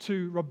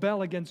to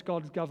rebel against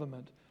God's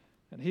government.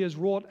 And he has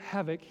wrought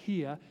havoc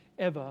here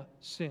ever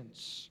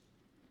since.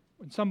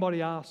 When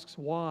somebody asks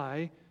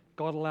why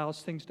God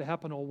allows things to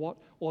happen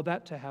or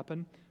that to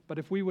happen, but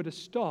if we were to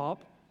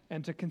stop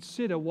and to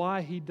consider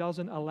why He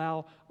doesn't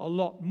allow a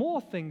lot more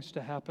things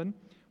to happen,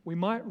 we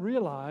might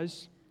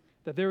realize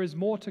that there is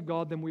more to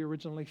God than we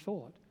originally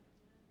thought.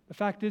 The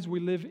fact is,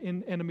 we live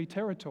in enemy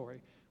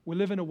territory. We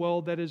live in a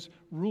world that is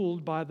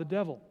ruled by the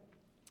devil.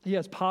 He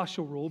has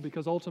partial rule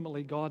because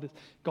ultimately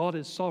God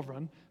is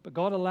sovereign, but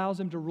God allows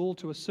Him to rule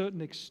to a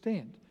certain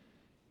extent.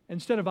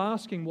 Instead of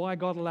asking why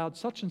God allowed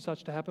such and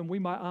such to happen, we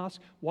might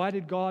ask, why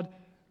did God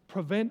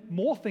prevent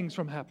more things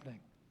from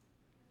happening?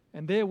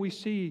 And there we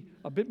see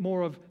a bit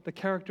more of the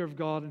character of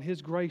God and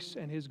His grace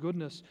and His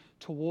goodness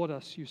toward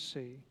us, you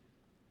see.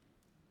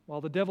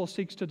 While the devil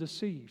seeks to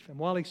deceive and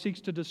while he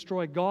seeks to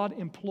destroy, God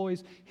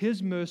employs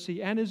His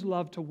mercy and His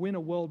love to win a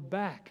world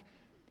back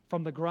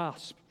from the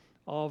grasp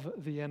of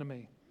the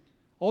enemy.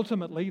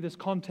 Ultimately, this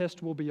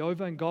contest will be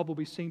over and God will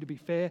be seen to be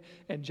fair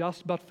and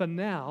just. But for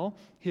now,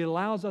 He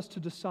allows us to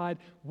decide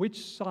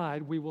which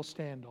side we will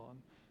stand on,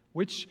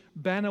 which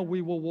banner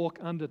we will walk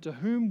under, to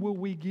whom will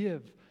we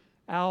give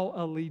our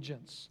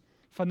allegiance.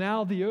 For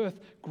now, the earth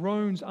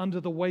groans under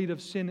the weight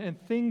of sin,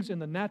 and things in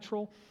the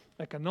natural,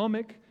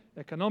 economic,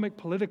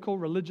 political,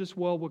 religious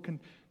world will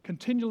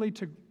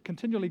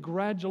continually,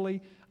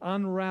 gradually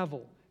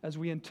unravel as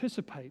we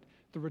anticipate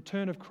the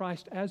return of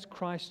Christ, as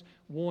Christ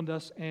warned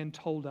us and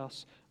told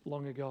us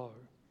long ago.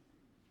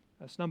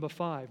 That's number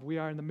 5. We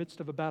are in the midst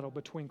of a battle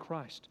between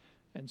Christ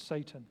and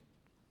Satan.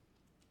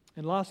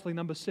 And lastly,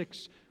 number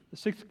 6, the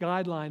 6th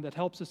guideline that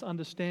helps us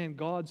understand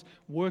God's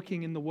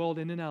working in the world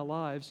and in our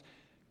lives.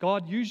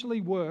 God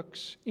usually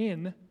works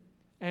in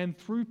and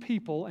through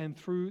people and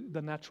through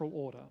the natural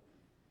order.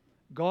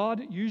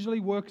 God usually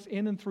works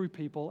in and through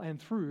people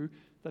and through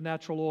the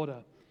natural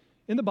order.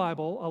 In the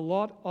Bible, a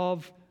lot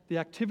of the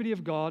activity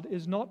of God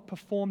is not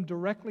performed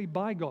directly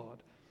by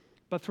God,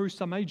 but through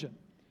some agent.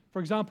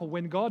 For example,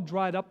 when God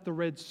dried up the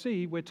Red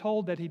Sea, we're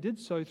told that he did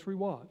so through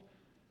what?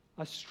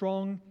 A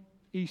strong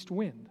east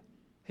wind.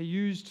 He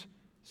used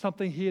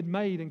something he had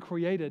made and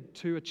created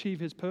to achieve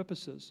his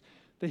purposes.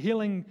 The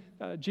healing,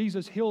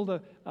 Jesus healed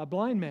a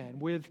blind man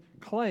with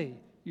clay,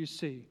 you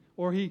see,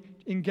 or he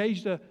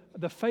engaged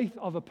the faith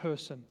of a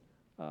person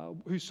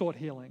who sought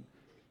healing.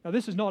 Now,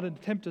 this is not an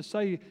attempt to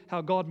say how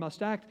God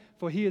must act,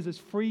 for he is as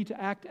free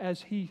to act as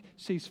he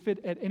sees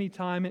fit at any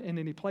time and in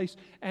any place,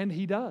 and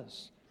he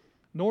does.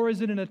 Nor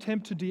is it an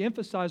attempt to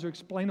de-emphasize or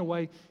explain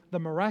away the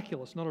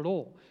miraculous, not at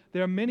all.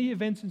 There are many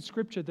events in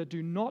Scripture that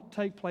do not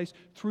take place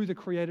through the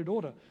created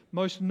order,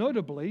 most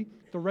notably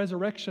the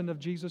resurrection of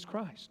Jesus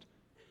Christ.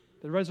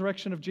 The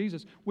resurrection of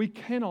Jesus. We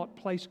cannot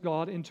place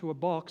God into a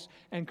box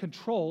and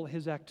control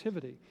his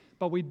activity,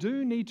 but we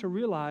do need to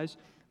realize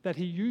that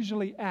he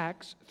usually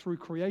acts through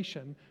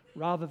creation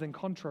rather than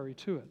contrary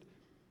to it.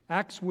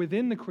 Acts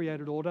within the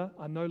created order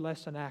are no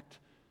less an act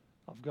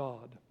of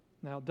God.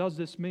 Now, does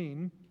this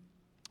mean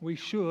we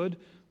should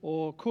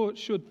or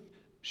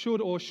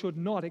should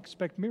not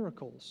expect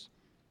miracles?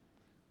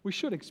 We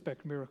should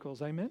expect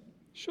miracles, amen?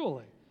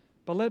 Surely.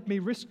 But let me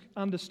risk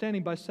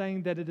understanding by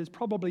saying that it is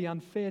probably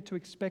unfair to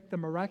expect the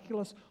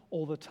miraculous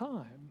all the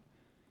time.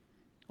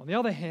 On the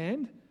other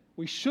hand,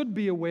 we should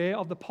be aware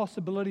of the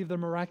possibility of the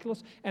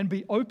miraculous and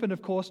be open,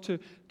 of course, to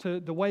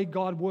the way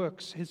God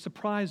works, his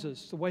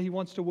surprises, the way he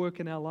wants to work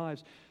in our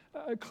lives.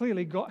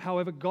 Clearly,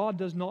 however, God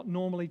does not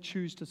normally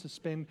choose to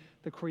suspend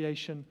the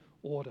creation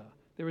order.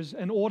 There is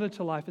an order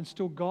to life, and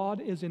still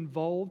God is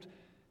involved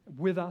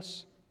with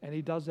us, and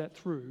he does that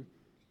through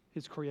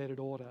his created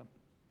order.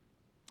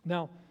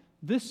 Now,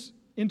 this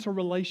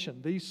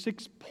interrelation, these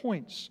 6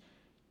 points,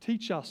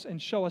 teach us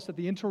and show us that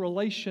the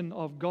interrelation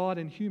of God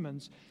and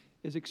humans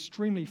is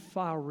extremely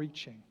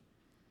far-reaching.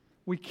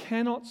 We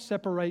cannot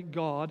separate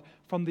God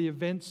from the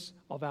events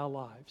of our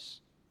lives.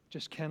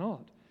 Just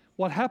cannot.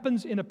 What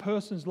happens in a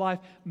person's life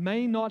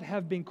may not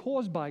have been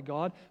caused by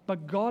God,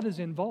 but God is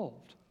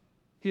involved.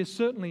 He is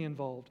certainly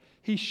involved.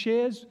 He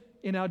shares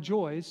in our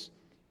joys,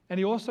 and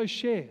he also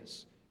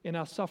shares in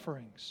our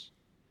sufferings.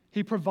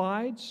 He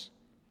provides,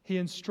 he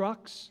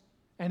instructs,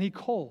 and he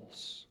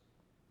calls.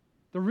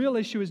 The real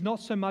issue is not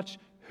so much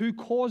who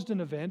caused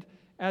an event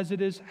as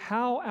it is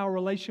how our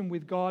relation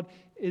with God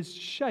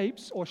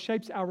shapes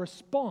our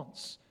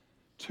response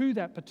to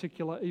that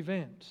particular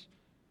event.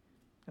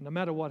 And no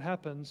matter what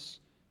happens,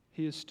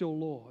 he is still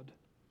Lord.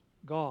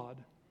 God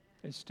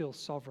is still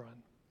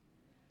sovereign.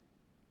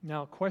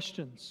 Now,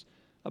 questions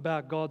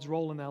about God's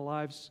role in our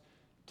lives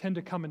tend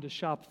to come into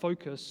sharp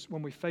focus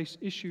when we face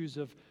issues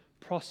of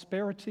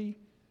prosperity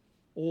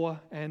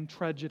and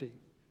tragedy.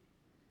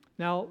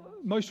 Now,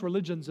 most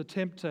religions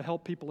attempt to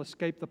help people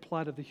escape the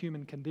plight of the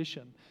human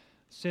condition.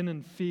 Sin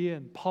and fear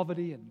and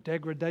poverty and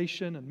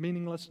degradation and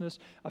meaninglessness,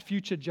 a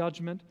future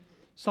judgment.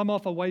 Some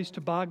offer ways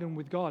to bargain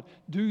with God.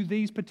 Do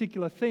these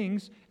particular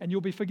things and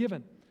you'll be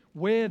forgiven.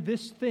 Wear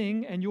this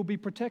thing and you'll be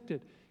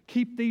protected.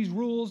 Keep these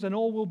rules and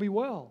all will be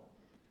well.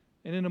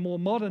 And in a more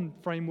modern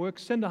framework,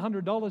 send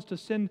 $100 to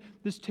send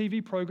this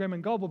TV program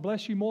and God will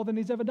bless you more than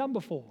he's ever done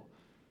before.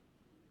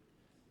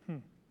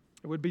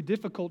 It would be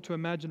difficult to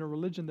imagine a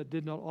religion that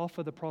did not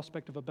offer the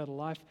prospect of a better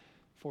life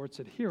for its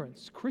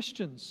adherents.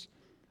 Christians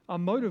are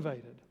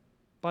motivated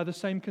by the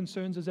same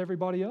concerns as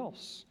everybody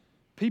else.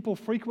 People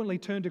frequently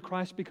turn to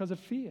Christ because of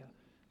fear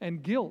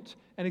and guilt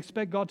and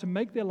expect God to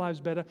make their lives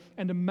better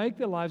and to make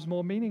their lives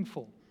more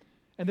meaningful.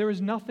 And there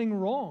is nothing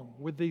wrong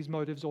with these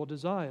motives or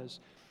desires.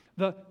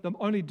 The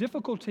only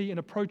difficulty in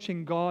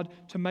approaching God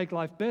to make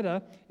life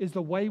better is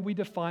the way we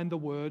define the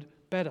word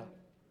better.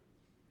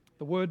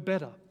 The word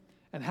better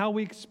and how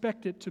we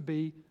expect it to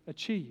be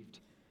achieved.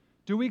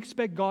 Do we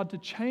expect God to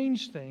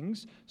change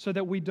things so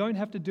that we don't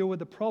have to deal with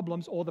the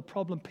problems or the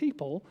problem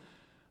people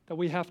that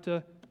we have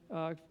to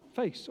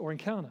face or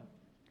encounter?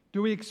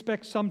 Do we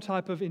expect some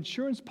type of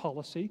insurance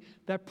policy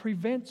that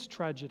prevents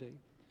tragedy?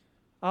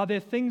 Are there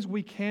things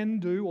we can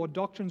do or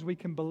doctrines we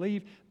can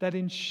believe that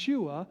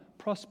ensure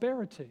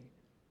prosperity?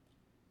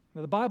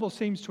 Now, the Bible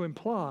seems to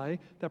imply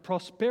that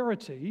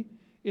prosperity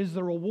is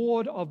the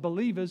reward of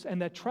believers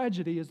and that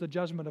tragedy is the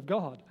judgment of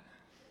God.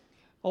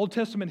 Old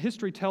Testament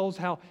history tells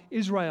how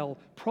Israel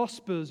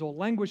prospers or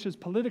languishes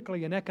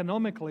politically and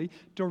economically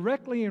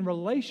directly in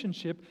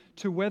relationship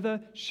to whether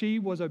she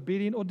was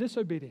obedient or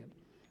disobedient.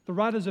 The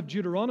writers of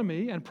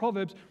Deuteronomy and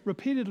Proverbs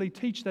repeatedly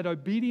teach that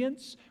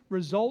obedience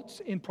results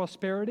in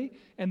prosperity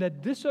and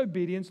that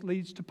disobedience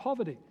leads to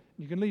poverty.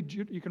 You can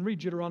read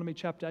Deuteronomy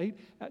chapter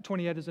 8,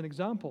 28 as an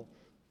example.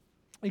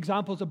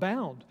 Examples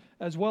abound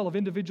as well of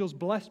individuals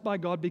blessed by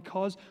God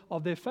because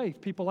of their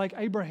faith. People like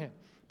Abraham,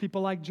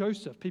 people like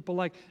Joseph, people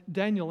like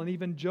Daniel, and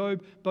even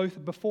Job,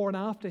 both before and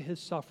after his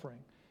suffering.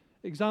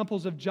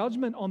 Examples of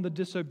judgment on the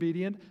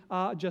disobedient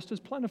are just as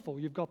plentiful.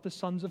 You've got the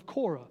sons of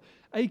Korah,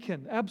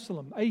 Achan,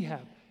 Absalom,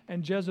 Ahab,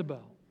 and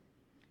Jezebel.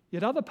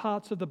 Yet other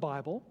parts of the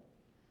Bible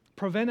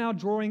prevent our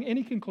drawing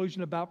any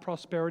conclusion about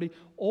prosperity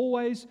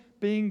always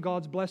being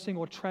God's blessing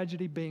or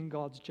tragedy being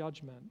God's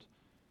judgment.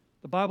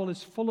 The Bible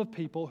is full of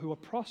people who are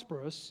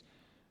prosperous,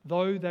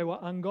 though they were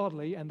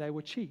ungodly and they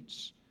were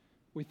cheats.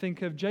 We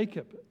think of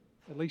Jacob,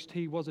 at least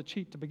he was a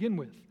cheat to begin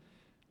with.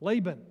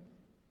 Laban,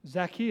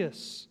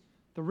 Zacchaeus,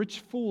 the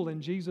rich fool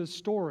in Jesus'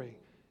 story,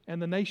 and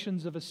the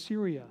nations of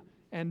Assyria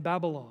and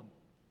Babylon.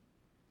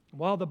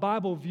 While the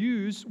Bible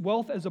views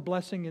wealth as a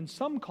blessing in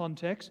some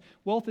contexts,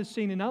 wealth is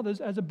seen in others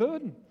as a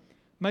burden,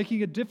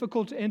 making it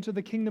difficult to enter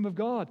the kingdom of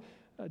God.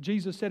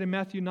 Jesus said in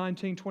Matthew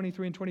 19,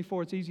 23 and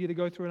 24, it's easier to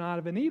go through an eye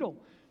of a needle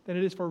than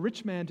it is for a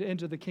rich man to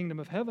enter the kingdom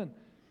of heaven.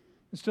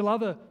 And still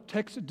other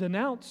texts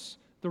denounce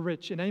the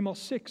rich in Amos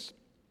 6,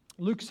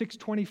 Luke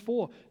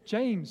 6:24,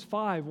 James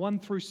 5, 1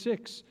 through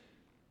 6.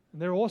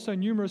 And there are also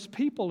numerous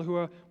people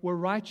who were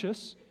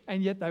righteous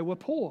and yet they were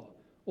poor,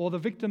 or the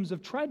victims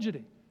of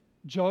tragedy.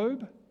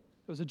 Job, there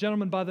was a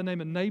gentleman by the name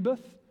of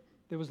Naboth,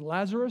 there was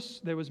Lazarus,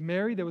 there was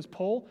Mary, there was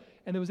Paul,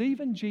 and there was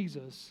even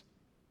Jesus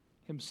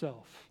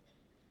himself.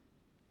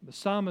 The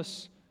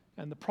psalmist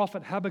and the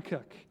prophet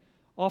Habakkuk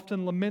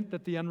often lament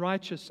that the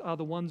unrighteous are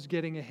the ones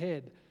getting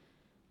ahead.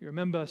 You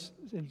remember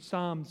in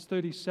Psalms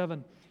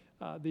 37,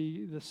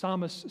 the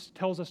psalmist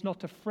tells us not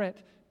to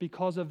fret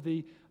because of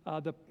the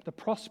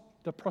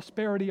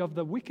prosperity of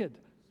the wicked.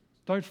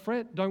 Don't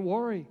fret, don't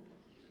worry.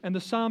 And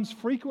the Psalms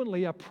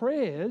frequently are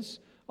prayers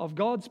of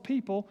God's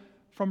people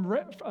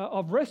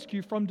of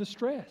rescue from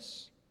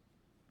distress.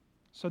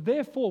 So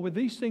therefore, with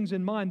these things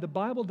in mind, the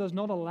Bible does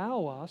not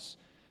allow us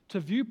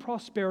to view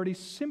prosperity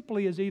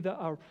simply as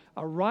either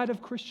a right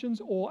of Christians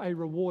or a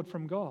reward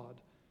from God.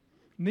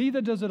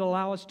 Neither does it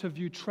allow us to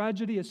view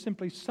tragedy as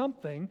simply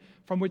something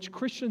from which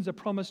Christians are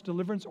promised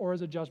deliverance or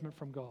as a judgment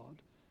from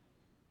God.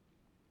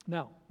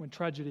 Now, when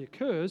tragedy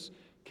occurs,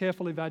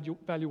 careful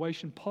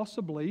evaluation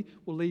possibly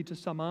will lead to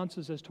some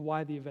answers as to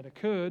why the event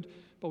occurred,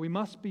 but we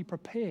must be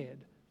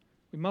prepared.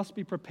 We must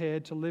be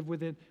prepared to live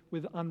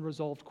with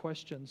unresolved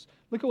questions.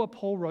 Look at what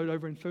Paul wrote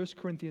over in 1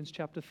 Corinthians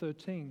chapter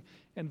 13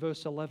 and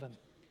verse 11.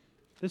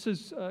 This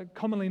is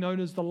commonly known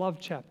as the love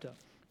chapter.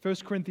 1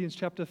 Corinthians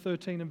chapter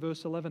 13 and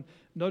verse 11.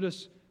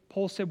 Notice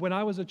Paul said, when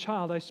I was a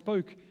child, I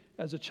spoke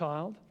as a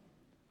child.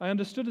 I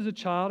understood as a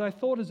child. I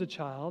thought as a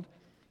child.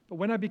 But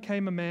when I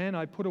became a man,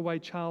 I put away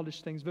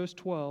childish things. Verse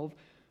 12,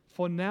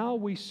 for now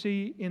we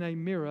see in a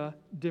mirror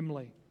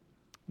dimly.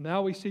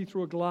 Now we see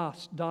through a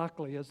glass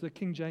darkly, as the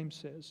King James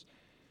says.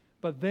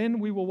 But then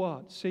we will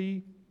what?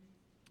 See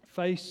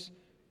face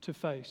to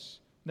face.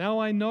 Now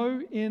I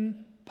know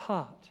in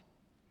part,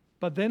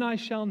 but then I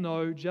shall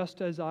know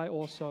just as I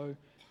also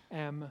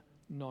am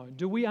known.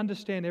 Do we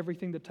understand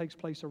everything that takes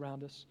place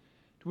around us?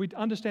 Do we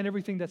understand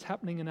everything that's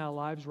happening in our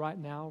lives right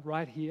now,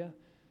 right here?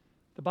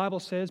 The Bible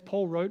says,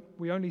 Paul wrote,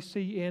 we only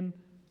see in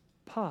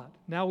part.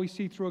 Now we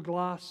see through a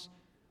glass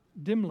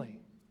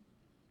dimly,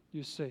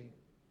 you see.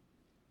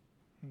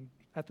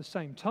 At the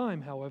same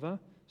time, however,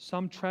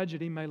 some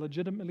tragedy may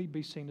legitimately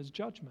be seen as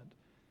judgment.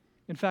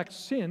 In fact,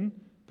 sin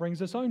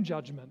brings its own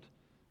judgment.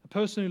 A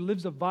person who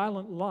lives a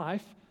violent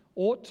life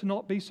ought to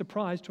not be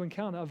surprised to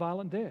encounter a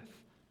violent death.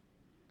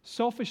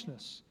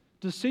 Selfishness,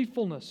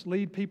 deceitfulness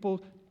lead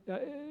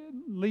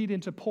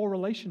into poor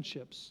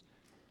relationships.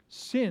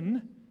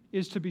 Sin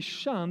is to be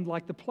shunned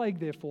like the plague,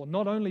 therefore,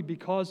 not only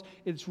because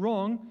it's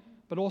wrong,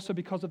 but also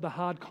because of the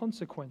hard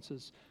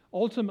consequences.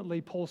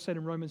 Ultimately, Paul said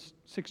in Romans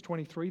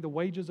 6:23, the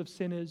wages of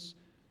sin is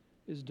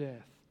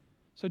death.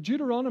 So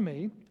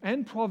Deuteronomy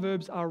and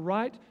Proverbs are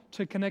right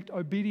to connect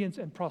obedience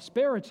and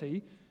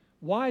prosperity.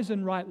 Wise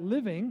and right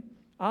living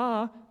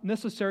are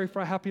necessary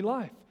for a happy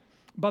life,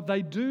 but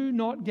they do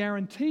not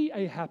guarantee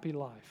a happy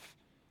life.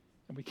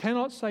 And we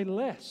cannot say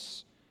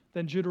less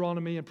than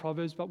Deuteronomy and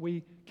Proverbs, but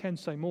we can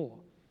say more.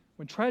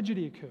 When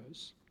tragedy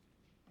occurs,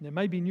 there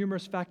may be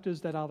numerous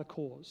factors that are the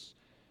cause.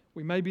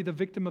 We may be the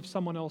victim of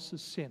someone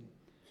else's sin,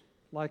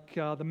 like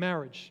the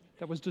marriage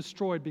that was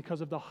destroyed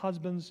because of the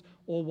husband's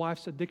or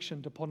wife's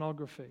addiction to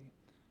pornography,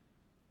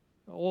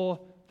 or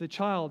the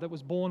child that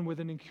was born with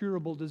an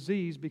incurable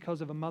disease because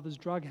of a mother's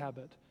drug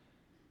habit,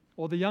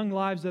 or the young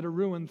lives that are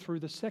ruined through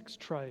the sex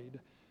trade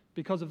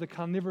because of the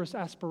carnivorous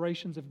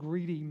aspirations of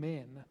greedy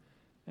men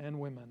and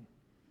women.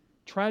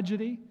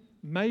 Tragedy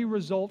may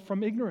result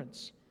from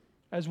ignorance,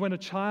 as when a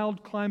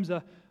child climbs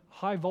a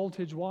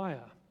high-voltage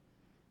wire.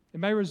 It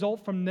may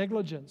result from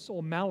negligence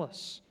or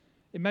malice.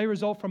 It may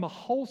result from a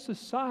whole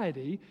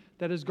society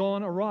that has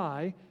gone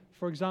awry,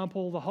 for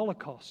example, the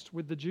Holocaust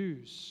with the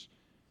Jews.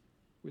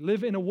 We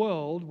live in a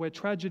world where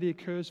tragedy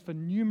occurs for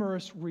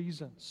numerous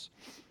reasons,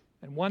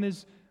 and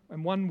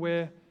one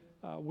where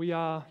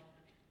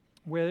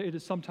it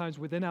is sometimes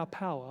within our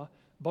power,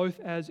 both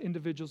as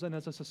individuals and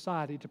as a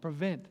society, to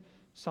prevent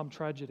some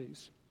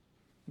tragedies.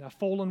 In our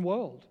fallen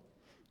world,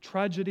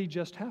 tragedy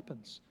just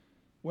happens,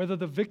 whether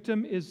the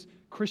victim is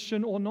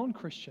Christian or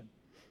non-Christian,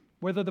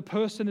 whether the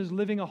person is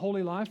living a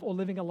holy life or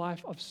living a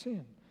life of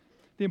sin.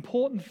 The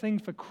important thing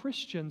for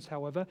Christians,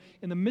 however,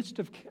 in the midst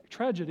of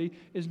tragedy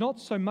is not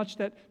so much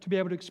that to be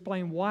able to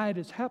explain why it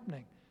is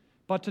happening,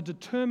 but to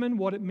determine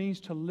what it means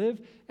to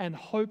live and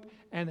hope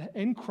and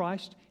in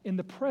Christ in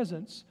the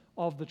presence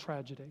of the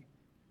tragedy.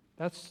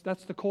 That's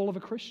the call of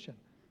a Christian.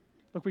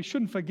 Look, we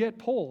shouldn't forget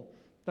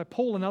that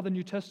Paul and other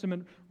New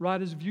Testament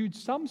writers viewed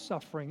some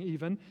suffering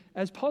even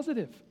as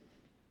positive.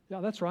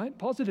 Yeah, that's right,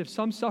 positive.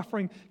 Some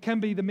suffering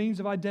can be the means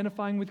of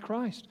identifying with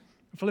Christ.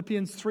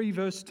 Philippians 3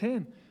 verse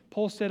 10,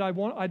 Paul said,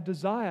 I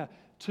desire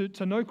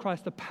to know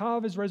Christ, the power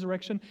of his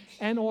resurrection,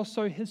 and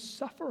also his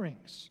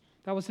sufferings.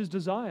 That was his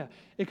desire.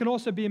 It can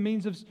also be a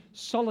means of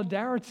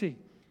solidarity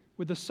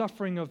with the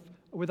suffering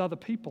with other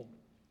people.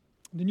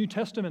 The New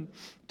Testament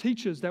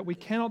teaches that we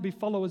cannot be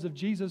followers of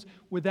Jesus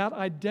without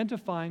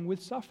identifying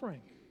with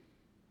suffering.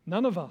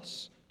 None of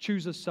us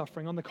chooses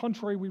suffering. On the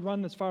contrary, we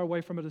run as far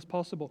away from it as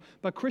possible.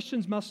 But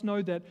Christians must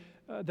know that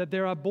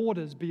there are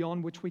borders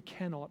beyond which we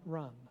cannot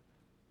run.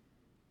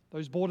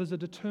 Those borders are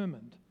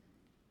determined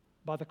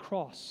by the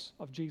cross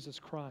of Jesus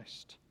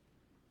Christ.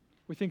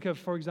 We think of,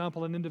 for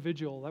example, an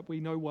individual that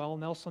we know well,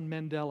 Nelson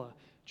Mandela,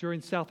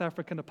 during South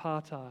African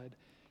apartheid.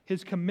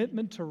 His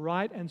commitment to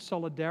right and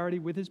solidarity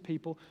with his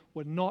people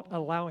would not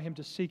allow him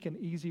to seek an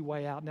easy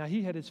way out. Now,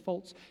 he had his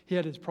faults, he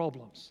had his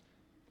problems,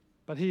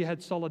 but he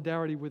had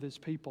solidarity with his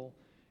people.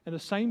 And the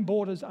same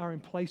borders are in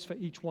place for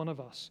each one of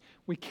us.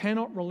 We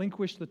cannot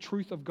relinquish the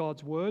truth of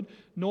God's word,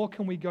 nor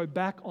can we go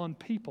back on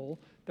people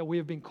that we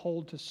have been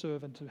called to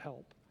serve and to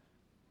help.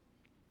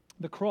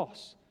 The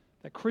cross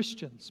that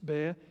Christians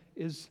bear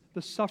is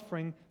the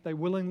suffering they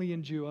willingly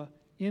endure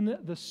in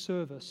the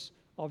service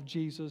of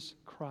Jesus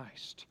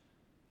Christ.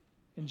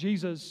 In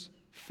Jesus'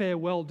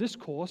 farewell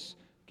discourse,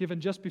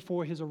 given just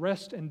before his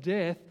arrest and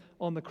death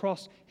on the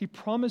cross, he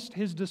promised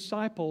his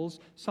disciples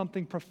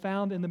something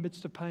profound in the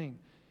midst of pain.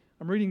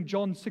 I'm reading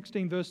John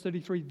 16, verse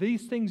 33.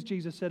 These things,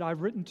 Jesus said,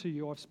 I've written to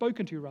you, or I've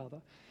spoken to you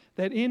rather,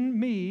 that in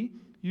me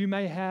you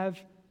may have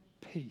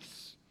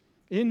peace.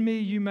 In me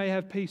you may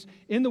have peace.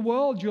 In the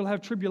world you'll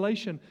have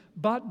tribulation,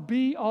 but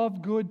be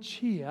of good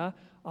cheer.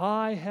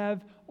 I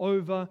have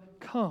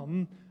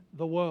overcome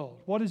the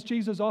world. What does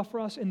Jesus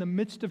offer us in the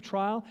midst of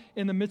trial,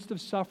 in the midst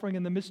of suffering,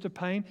 in the midst of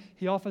pain?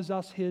 He offers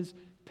us his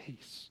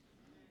peace.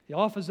 He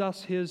offers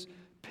us his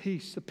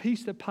peace, the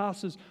peace that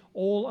passes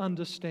all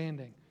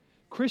understanding.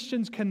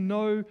 Christians can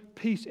know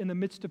peace in the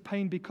midst of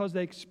pain because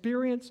they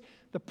experience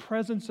the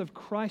presence of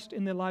Christ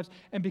in their lives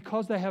and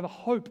because they have a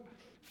hope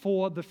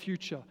for the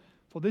future.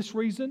 For this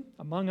reason,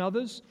 among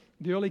others,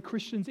 the early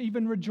Christians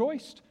even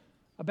rejoiced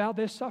about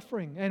their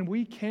suffering, and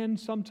we can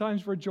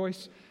sometimes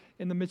rejoice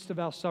in the midst of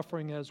our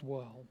suffering as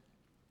well.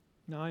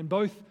 Now, in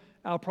both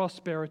our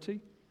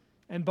prosperity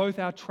and both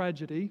our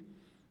tragedy,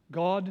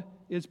 God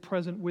is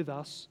present with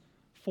us,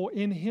 for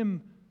in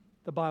him,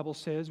 the Bible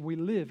says, we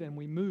live and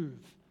we move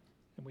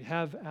and we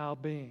have our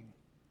being.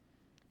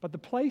 But the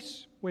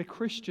place where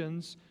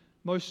Christians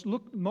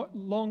look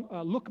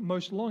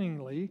most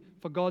longingly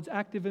for God's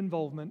active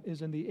involvement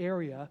is in the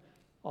area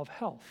of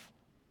health.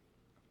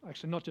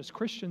 Actually, not just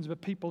Christians,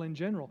 but people in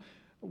general.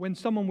 When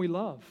someone we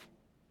love,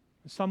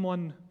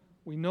 someone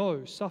we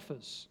know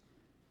suffers,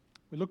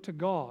 we look to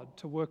God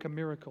to work a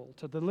miracle,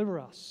 to deliver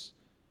us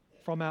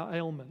from our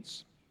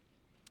ailments.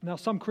 Now,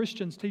 some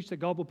Christians teach that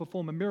God will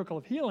perform a miracle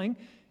of healing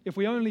if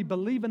we only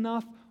believe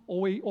enough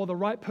or the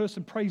right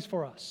person prays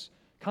for us.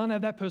 Can't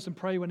have that person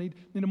pray, we need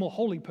a more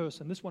holy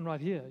person. This one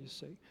right here, you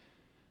see.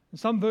 And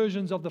some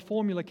versions of the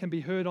formula can be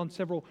heard on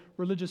several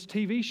religious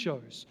TV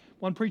shows.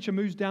 One preacher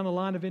moves down a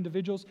line of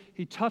individuals.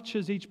 He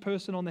touches each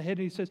person on the head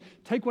and he says,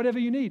 take whatever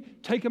you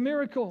need. Take a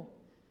miracle.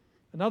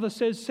 Another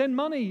says, send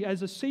money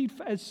as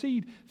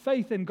seed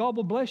faith and God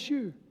will bless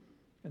you.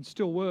 And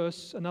still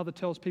worse, another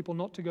tells people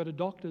not to go to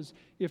doctors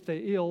if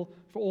they're ill,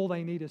 for all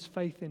they need is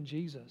faith in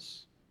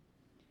Jesus.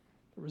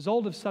 The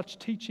result of such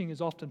teaching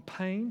is often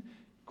pain,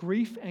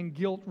 grief, and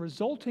guilt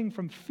resulting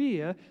from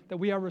fear that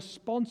we are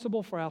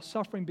responsible for our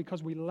suffering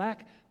because we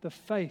lack the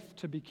faith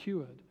to be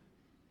cured.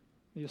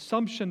 The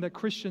assumption that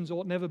Christians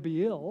ought never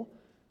be ill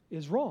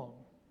is wrong.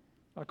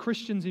 Are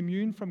Christians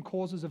immune from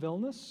causes of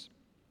illness?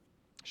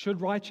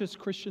 Should righteous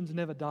Christians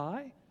never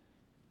die?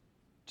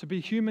 To be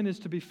human is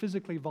to be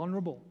physically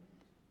vulnerable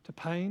to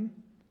pain,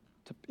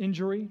 to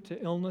injury, to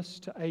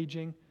illness, to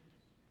aging,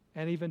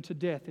 and even to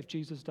death if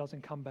Jesus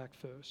doesn't come back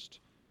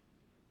first.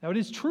 Now, it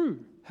is true,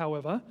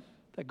 however,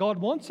 that God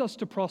wants us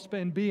to prosper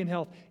and be in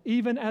health,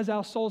 even as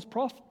our souls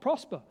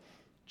prosper.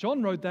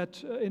 John wrote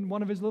that in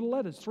one of his little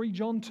letters, 3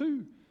 John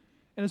 2.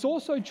 And it's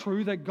also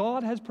true that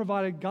God has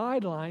provided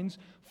guidelines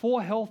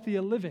for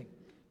healthier living.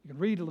 You can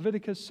read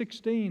Leviticus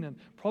 16 and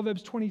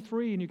Proverbs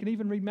 23, and you can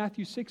even read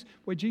Matthew 6,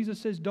 where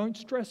Jesus says, don't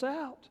stress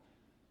out.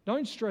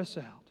 Don't stress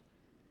out.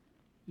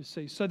 You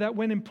see, so that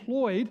when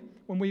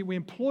we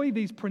employ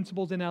these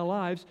principles in our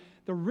lives,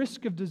 the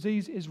risk of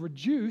disease is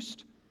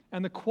reduced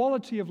and the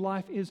quality of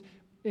life is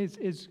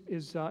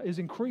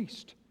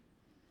increased.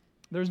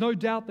 There's no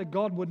doubt that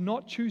God would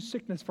not choose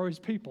sickness for his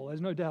people.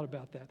 There's no doubt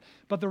about that.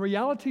 But the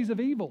realities of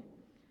evil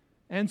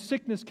and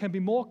sickness can be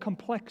more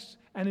complex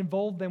and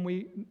involved than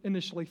we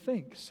initially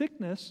think.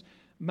 Sickness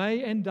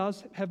may and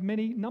does have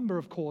many number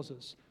of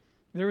causes.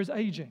 There is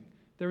aging.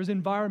 There is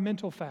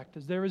environmental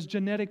factors. There is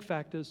genetic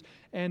factors,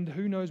 and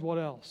who knows what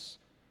else.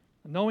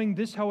 Knowing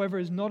this, however,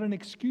 is not an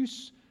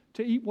excuse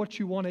to eat what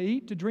you want to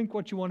eat, to drink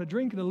what you want to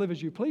drink, and to live as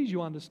you please.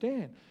 You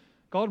understand.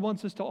 God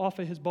wants us to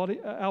offer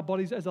our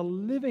bodies as a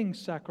living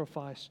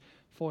sacrifice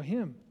for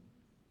Him.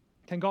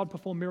 Can God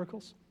perform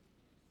miracles?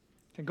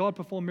 Can God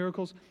perform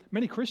miracles?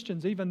 Many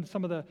Christians, even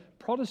some of the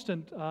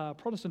Protestant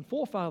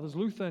forefathers,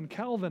 Luther and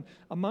Calvin,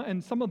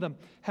 and some of them,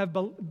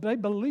 they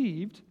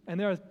believed, and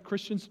there are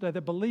Christians today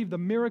that believe the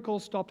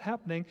miracles stopped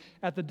happening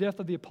at the death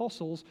of the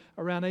apostles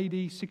around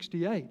AD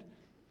 68.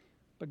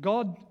 But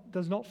God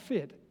does not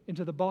fit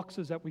into the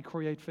boxes that we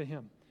create for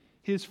Him.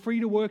 He is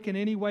free to work in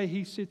any way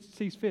He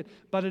sees fit,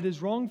 but it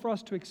is wrong for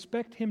us to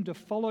expect Him to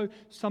follow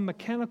some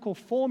mechanical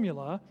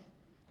formula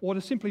or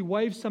to simply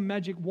wave some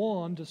magic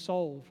wand to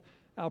solve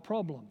our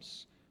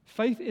problems.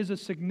 Faith is a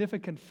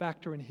significant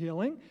factor in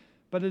healing,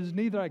 but it is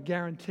neither a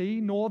guarantee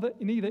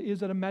neither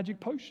is it a magic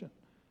potion.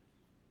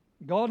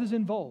 God is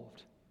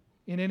involved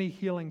in any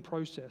healing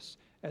process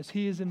as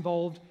He is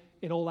involved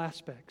in all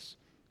aspects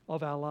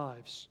of our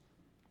lives.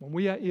 When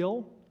we are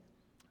ill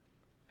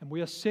and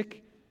we are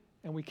sick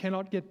and we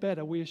cannot get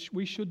better, we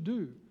should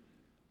do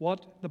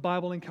what the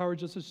Bible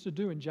encourages us to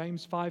do in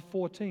James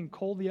 5:14.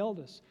 Call the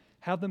elders,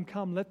 have them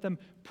come, let them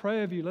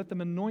pray over you, let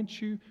them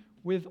anoint you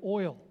with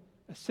oil,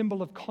 a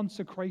symbol of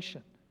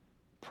consecration.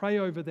 Pray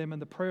over them,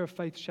 and the prayer of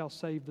faith shall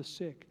save the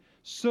sick.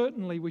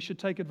 Certainly, we should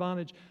take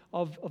advantage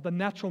of the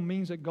natural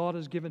means that God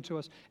has given to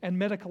us and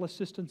medical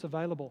assistance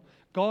available.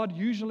 God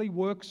usually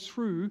works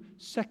through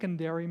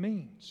secondary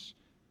means.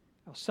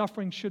 Our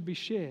suffering should be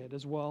shared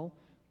as well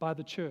by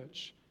the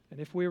church. And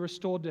if we are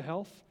restored to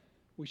health,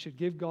 we should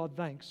give God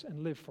thanks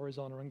and live for His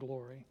honor and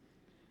glory.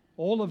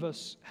 All of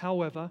us,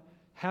 however,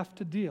 have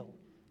to deal,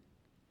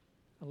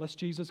 unless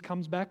Jesus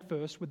comes back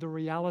first, with the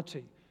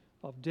reality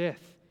of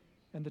death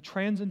and the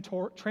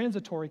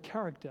transitory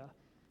character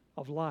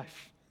of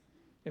life.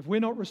 If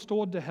we're not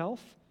restored to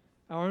health,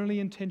 our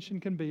only intention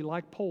can be,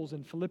 like Paul's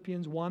in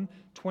Philippians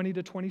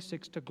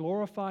 1:20-26, to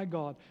glorify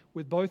God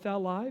with both our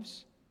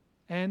lives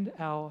and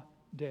our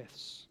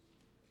deaths.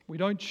 We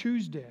don't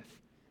choose death.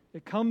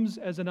 It comes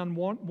as an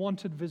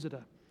unwanted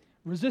visitor,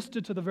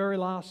 resisted to the very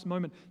last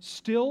moment.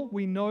 Still,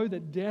 we know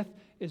that death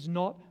is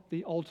not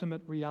the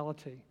ultimate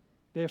reality.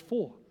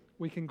 Therefore,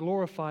 we can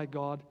glorify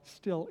God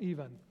still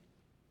even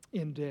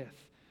in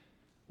death.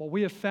 What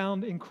we have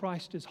found in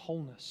Christ is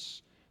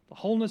wholeness. The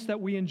wholeness that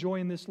we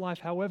enjoy in this life,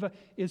 however,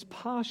 is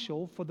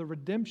partial, for the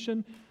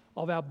redemption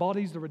of our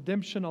bodies, the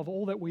redemption of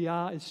all that we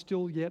are, is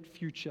still yet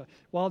future.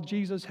 While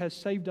Jesus has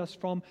saved us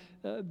from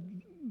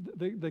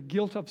the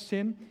guilt of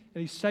sin,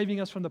 and He's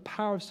saving us from the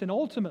power of sin,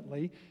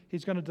 ultimately,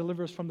 He's going to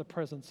deliver us from the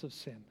presence of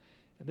sin.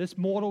 And this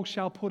mortal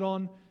shall put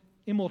on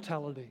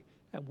immortality,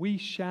 and we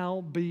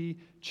shall be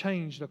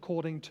changed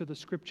according to the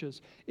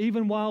Scriptures.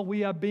 Even while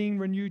we are being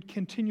renewed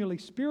continually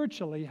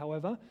spiritually,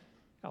 however,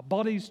 our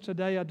bodies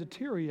today are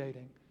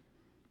deteriorating.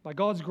 By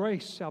God's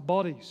grace, our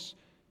bodies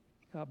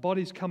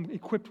come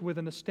equipped with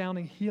an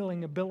astounding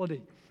healing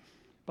ability,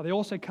 but they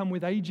also come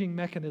with aging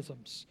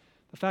mechanisms.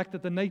 The fact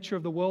that the nature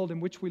of the world in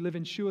which we live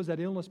ensures that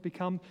illness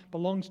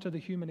belongs to the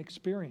human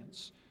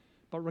experience.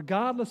 But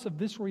regardless of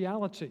this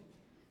reality,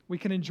 we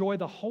can enjoy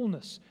the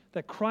wholeness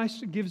that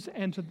Christ gives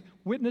and to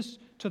witness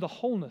to the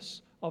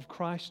wholeness of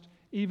Christ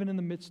even in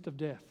the midst of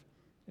death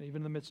and even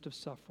in the midst of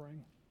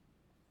suffering.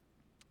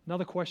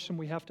 Another question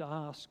we have to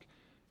ask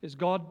is,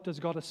 does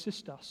God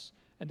assist us,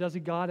 and does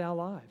He guide our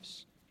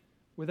lives?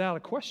 Without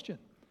a question,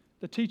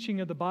 the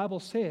teaching of the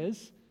Bible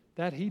says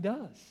that He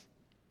does,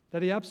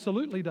 that He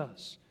absolutely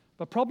does.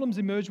 But problems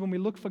emerge when we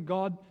look for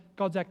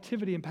God's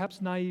activity in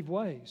perhaps naive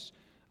ways.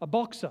 A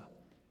boxer,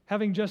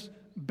 having just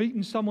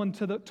beaten someone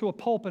to a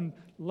pulp and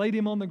laid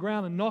him on the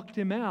ground and knocked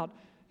him out,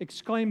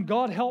 exclaimed,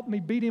 "God help me,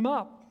 beat him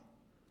up."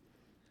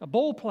 A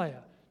ball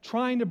player,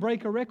 trying to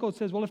break a record,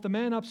 says, "Well, if the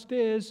man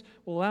upstairs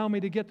will allow me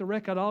to get the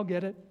record, I'll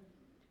get it."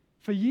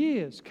 For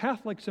years,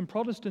 Catholics and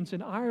Protestants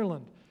in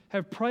Ireland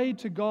have prayed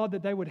to God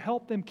that they would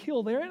help them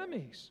kill their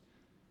enemies.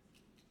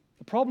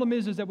 The problem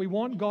is that we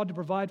want God to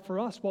provide for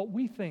us what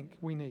we think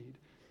we need.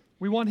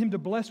 We want Him to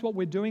bless what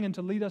we're doing and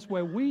to lead us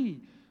where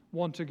we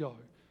want to go.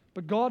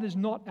 But God is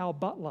not our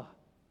butler.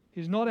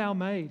 He's not our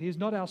maid. He's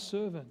not our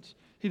servant.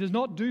 He does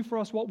not do for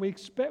us what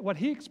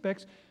He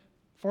expects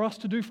for us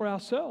to do for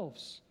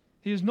ourselves.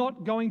 He is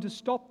not going to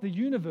stop the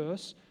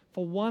universe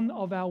for one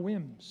of our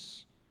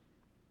whims.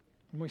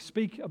 When we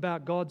speak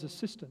about God's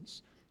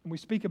assistance and we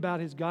speak about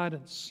His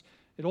guidance,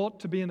 it ought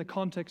to be in the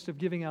context of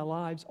giving our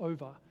lives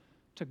over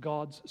to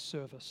God's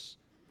service.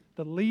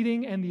 The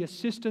leading and the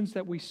assistance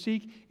that we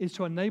seek is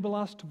to enable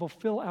us to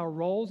fulfill our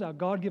roles, our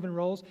God-given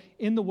roles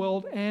in the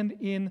world and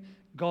in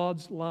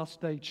God's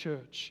last day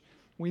church.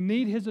 We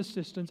need His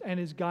assistance and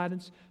His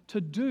guidance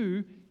to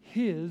do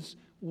His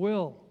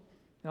will.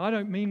 Now, I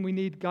don't mean we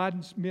need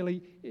guidance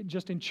merely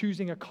just in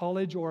choosing a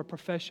college or a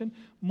profession.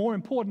 More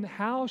important,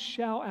 how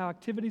shall our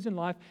activities in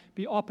life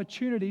be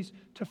opportunities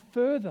to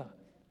further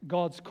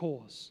God's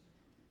cause?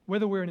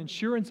 Whether we're an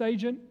insurance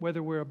agent,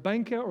 whether we're a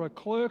banker or a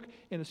clerk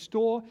in a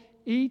store,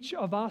 each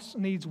of us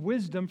needs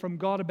wisdom from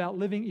God about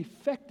living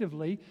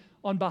effectively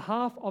on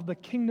behalf of the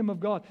kingdom of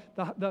God,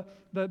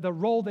 the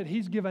role that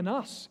He's given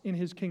us in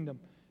His kingdom,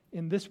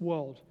 in this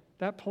world,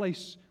 that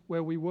place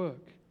where we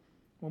work.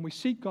 When we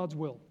seek God's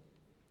will,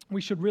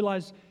 we should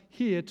realize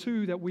here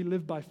too that we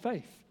live by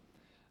faith,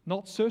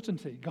 not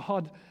certainty.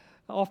 People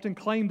often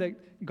claim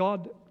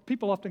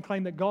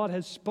that God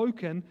has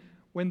spoken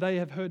when they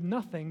have heard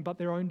nothing but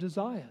their own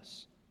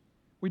desires.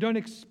 We don't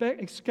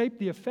escape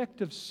the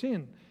effect of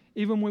sin,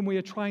 even when we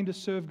are trying to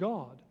serve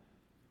God.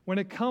 When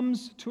it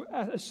comes to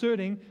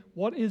asserting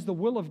what is the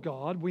will of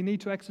God, we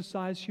need to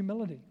exercise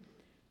humility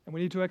and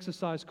we need to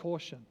exercise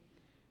caution.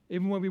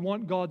 Even when we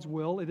want God's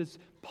will, it is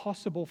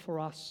possible for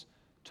us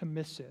to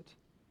miss it.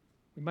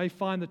 We may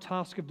find the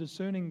task of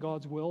discerning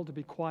God's will to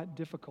be quite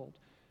difficult.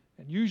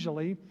 And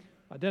usually,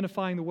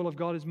 identifying the will of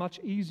God is much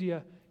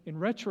easier in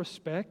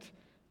retrospect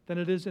than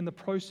it is in the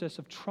process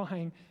of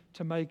trying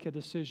to make a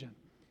decision.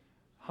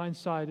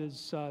 Hindsight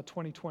is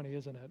 20/20,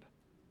 isn't it?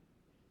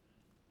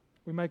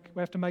 We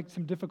have to make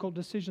some difficult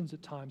decisions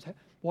at times.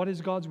 What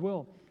is God's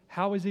will?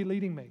 How is He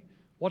leading me?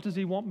 What does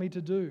He want me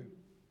to do?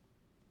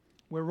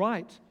 We're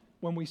right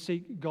when we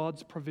seek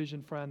God's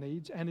provision for our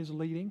needs and His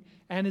leading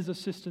and His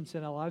assistance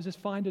in our lives. It's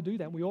fine to do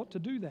that. We ought to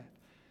do that.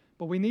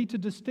 But we need to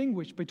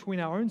distinguish between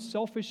our own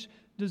selfish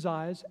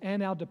desires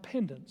and our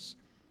dependence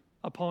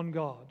upon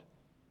God.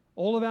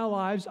 All of our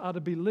lives are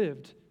to be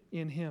lived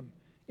in Him,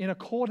 in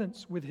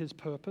accordance with His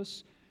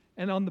purpose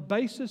and on the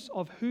basis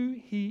of who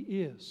He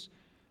is.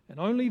 And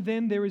only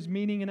then there is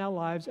meaning in our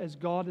lives as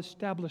God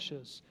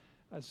establishes,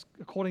 as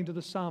according to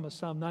the psalmist,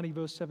 Psalm 90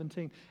 verse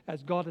 17,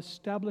 as God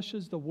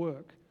establishes the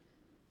work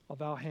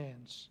of our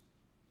hands.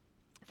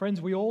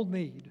 Friends, we all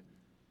need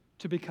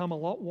to become a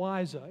lot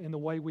wiser in the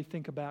way we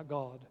think about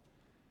God.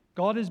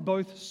 God is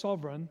both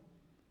sovereign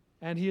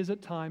and He is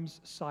at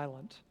times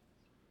silent.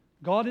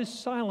 God is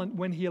silent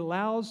when He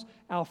allows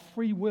our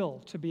free will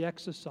to be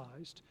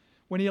exercised,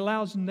 when He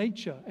allows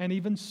nature and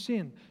even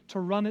sin to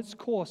run its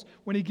course,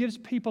 when He gives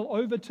people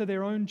over to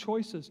their own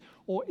choices,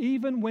 or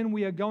even when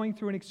we are going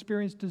through an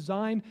experience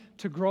designed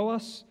to grow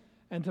us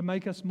and to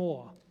make us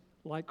more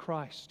like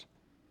Christ.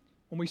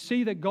 When we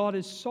see that God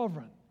is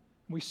sovereign,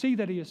 we see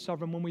that He is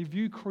sovereign when we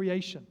view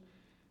creation,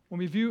 when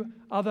we view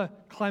other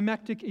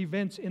climactic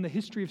events in the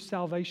history of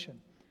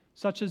salvation,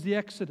 such as the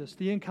Exodus,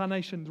 the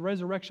Incarnation, the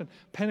Resurrection,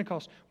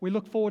 Pentecost. We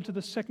look forward to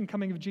the second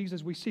coming of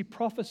Jesus. We see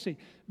prophecy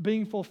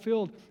being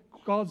fulfilled.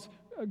 God's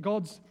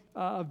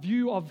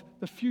view of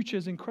the future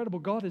is incredible.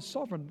 God is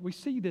sovereign. We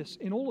see this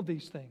in all of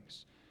these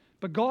things.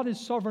 But God is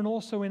sovereign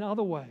also in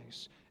other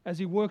ways, as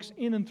He works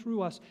in and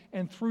through us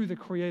and through the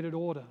created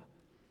order.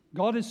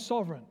 God is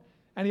sovereign,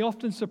 and He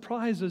often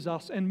surprises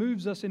us and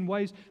moves us in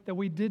ways that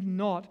we did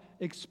not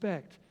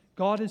expect.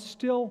 God is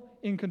still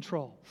in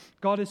control.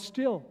 God is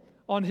still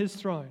on His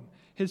throne.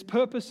 His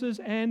purposes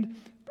and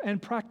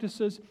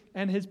practices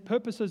and His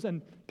purposes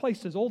and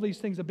places, all these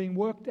things are being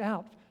worked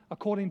out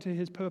according to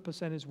His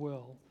purpose and His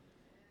will.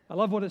 I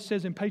love what it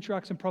says in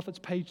Patriarchs and Prophets,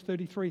 page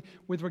 33,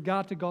 with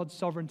regard to God's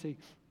sovereignty.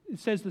 It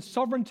says the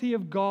sovereignty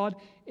of God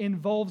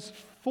involves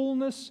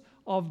fullness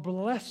of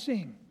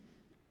blessing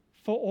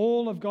for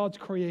all of God's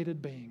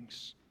created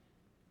beings.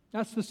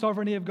 That's the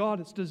sovereignty of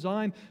God. It's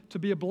designed to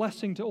be a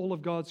blessing to all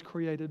of God's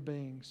created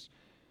beings.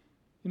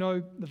 You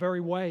know, the very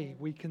way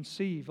we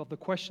conceive of the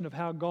question of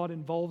how God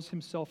involves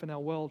Himself in our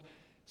world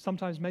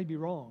sometimes may be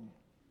wrong.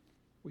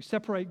 We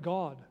separate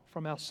God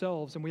from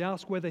ourselves and we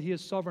ask whether He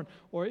is sovereign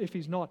or if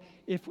He's not.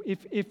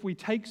 If we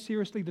take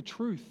seriously the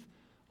truth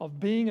of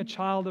being a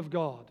child of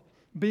God,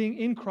 being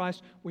in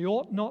Christ, we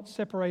ought not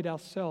separate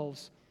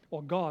ourselves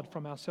or God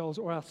from ourselves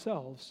or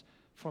ourselves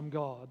from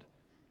God.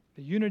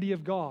 The unity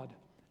of God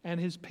and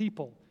His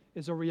people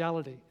is a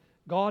reality.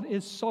 God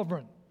is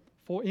sovereign,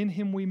 for in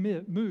Him we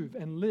move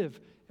and live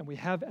and we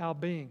have our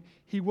being.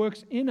 He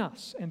works in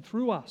us and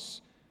through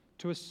us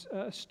to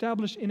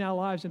establish in our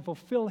lives and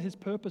fulfill His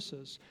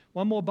purposes.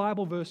 One more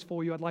Bible verse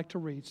for you I'd like to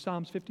read,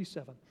 Psalms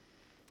 57.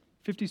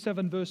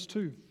 57 verse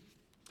 2.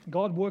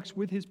 God works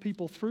with His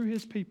people, through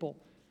His people,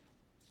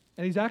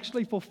 and He's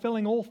actually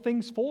fulfilling all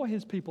things for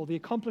His people, the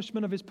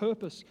accomplishment of His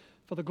purpose,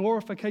 for the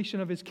glorification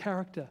of His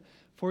character,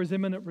 for His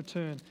imminent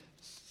return.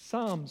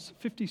 Psalms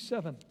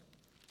 57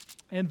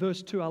 and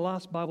verse 2, our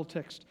last Bible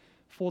text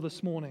for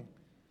this morning.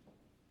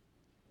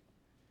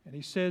 And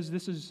he says,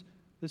 this is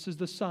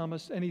the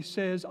psalmist, and he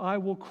says, I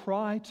will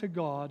cry to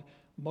God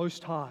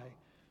Most High,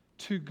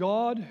 to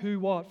God who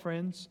what,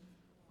 friends?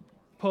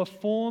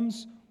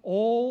 Performs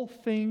all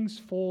things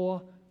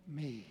for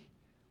me.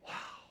 Wow.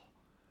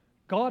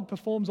 God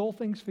performs all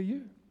things for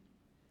you.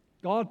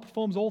 God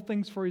performs all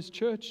things for His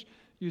church,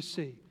 you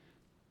see.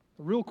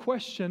 The real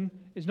question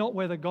is not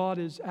whether God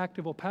is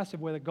active or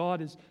passive, whether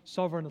God is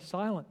sovereign or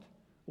silent,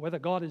 or whether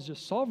God is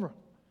just sovereign.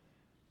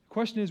 The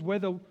question is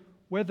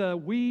whether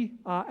we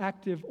are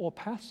active or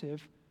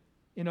passive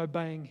in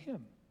obeying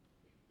Him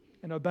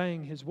and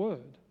obeying His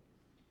word.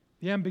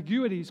 The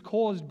ambiguities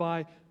caused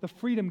by the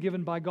freedom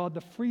given by God,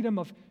 the freedom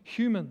of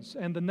humans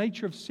and the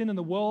nature of sin in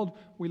the world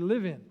we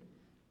live in,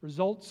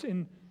 results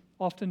in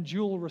often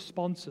dual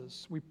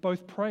responses. We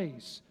both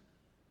praise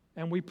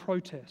and we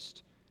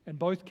protest, and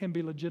both can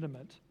be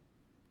legitimate.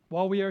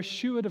 While we are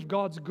assured of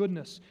God's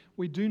goodness,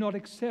 we do not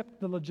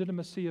accept the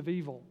legitimacy of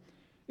evil.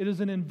 It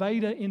is an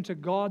invader into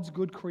God's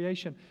good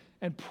creation.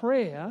 And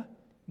prayer,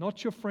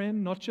 not your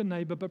friend, not your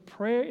neighbor, but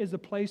prayer is a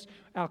place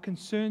our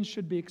concerns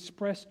should be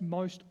expressed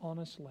most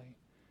honestly.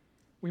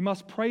 We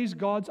must praise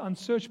God's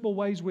unsearchable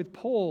ways with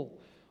Paul,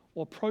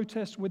 or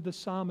protest with the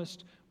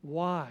psalmist,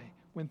 why,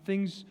 when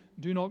things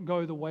do not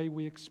go the way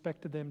we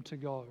expected them to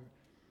go.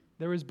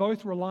 There is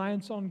both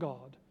reliance on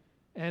God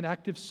and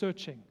active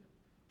searching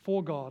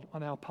for God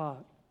on our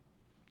part.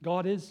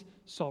 God is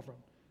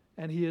sovereign,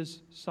 and He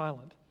is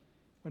silent.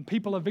 When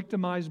people are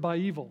victimized by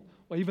evil,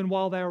 or even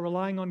while they are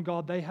relying on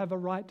God, they have a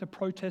right to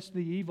protest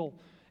the evil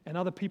and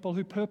other people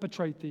who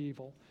perpetrate the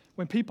evil.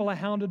 When people are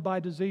hounded by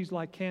disease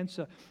like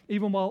cancer,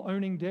 even while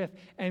owning death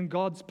and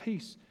God's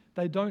peace,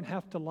 they don't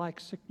have to like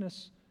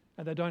sickness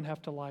and they don't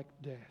have to like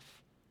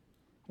death.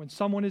 When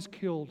someone is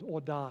killed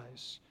or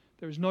dies,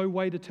 there is no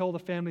way to tell the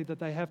family that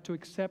they have to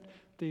accept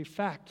the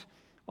fact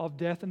of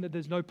death and that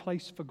there's no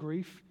place for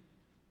grief.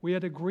 We are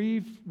to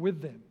grieve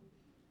with them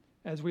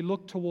as we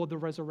look toward the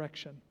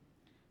resurrection.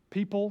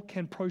 People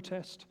can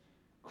protest,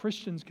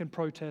 Christians can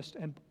protest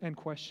and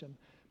question,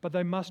 but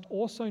they must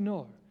also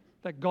know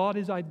that God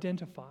is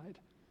identified.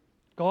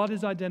 God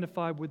is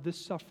identified with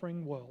this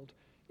suffering world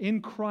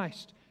in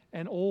Christ,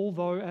 and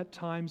although at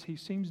times He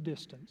seems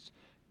distant,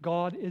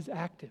 God is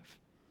active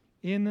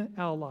in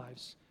our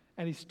lives,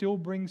 and He still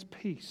brings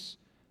peace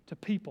to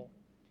people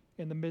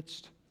in the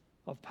midst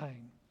of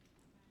pain.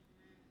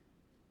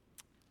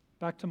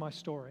 Back to my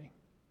story.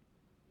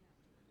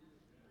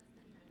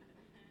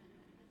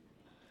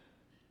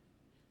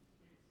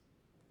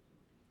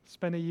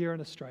 Spent a year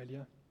in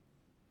Australia.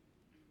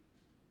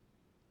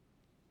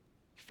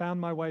 Find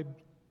my way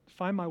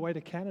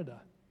to Canada.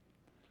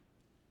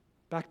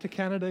 Back to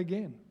Canada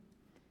again.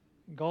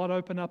 God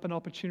opened up an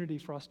opportunity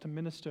for us to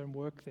minister and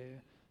work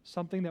there,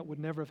 something that would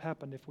never have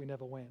happened if we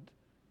never went.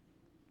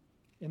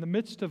 In the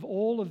midst of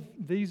all of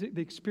the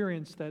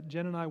experience that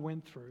Jen and I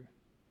went through,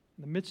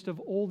 in the midst of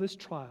all this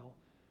trial,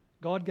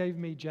 God gave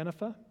me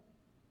Jennifer,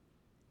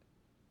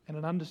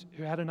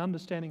 who had an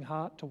understanding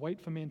heart to wait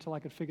for me until I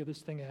could figure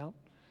this thing out.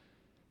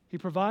 He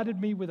provided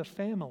me with a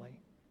family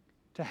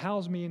to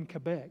house me in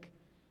Quebec.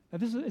 Now,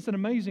 it's an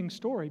amazing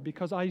story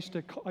because I used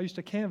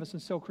to canvass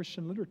and sell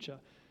Christian literature.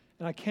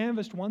 And I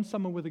canvassed one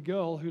summer with a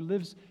girl who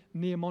lives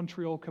near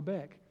Montreal,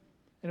 Quebec.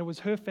 And it was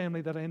her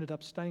family that I ended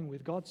up staying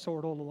with. God saw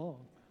it all along.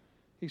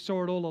 He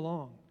saw it all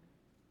along.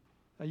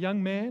 A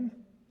young man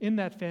in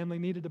that family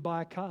needed to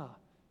buy a car.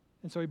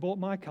 And so he bought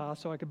my car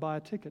so I could buy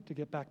a ticket to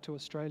get back to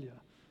Australia.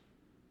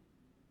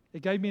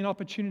 It gave me an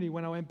opportunity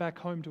when I went back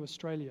home to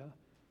Australia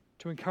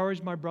to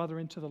encourage my brother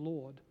into the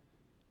Lord.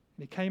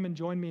 And he came and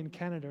joined me in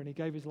Canada, and he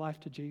gave his life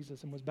to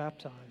Jesus and was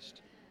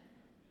baptized.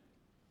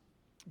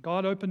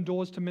 God opened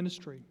doors to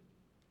ministry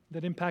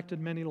that impacted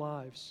many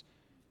lives.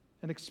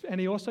 And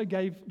He also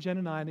gave Jen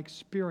and I an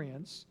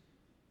experience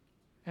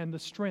and the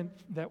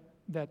strength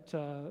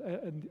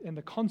and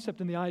the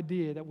concept and the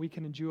idea that we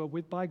can endure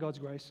by God's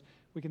grace,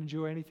 we can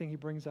endure anything He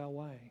brings our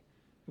way.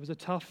 It was a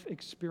tough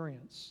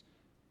experience.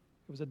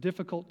 It was a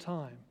difficult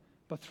time.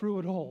 But through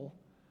it all,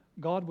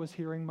 God was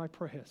hearing my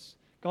prayers.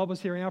 God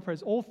was hearing our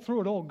prayers. All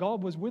through it all,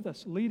 God was with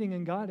us, leading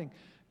and guiding.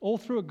 All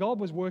through it, God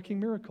was working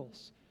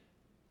miracles.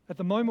 At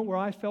the moment where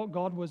I felt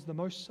God was the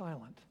most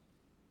silent,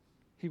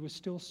 He was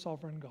still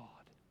sovereign God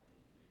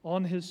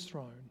on His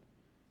throne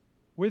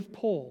with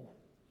Paul.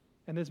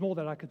 And there's more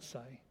that I could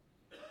say.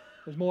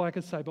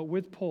 But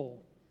with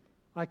Paul,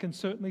 I can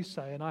certainly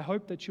say, and I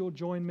hope that you'll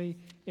join me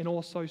in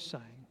also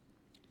saying,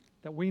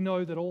 that we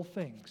know that all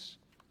things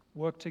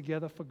work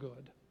together for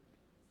good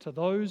to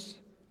those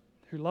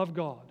who love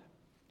God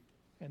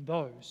and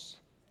those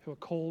who are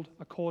called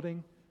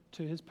according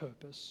to His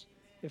purpose.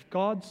 If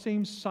God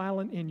seems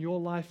silent in your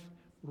life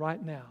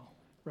right now,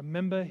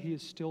 remember He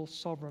is still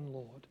sovereign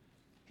Lord.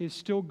 He is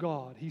still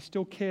God. He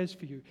still cares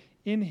for you.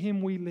 In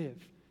Him we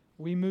live,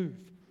 we move,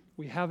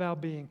 we have our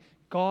being.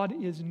 God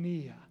is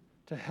near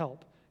to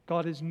help.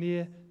 God is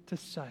near to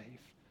save.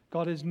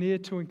 God is near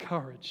to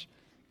encourage.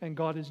 And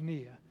God is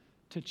near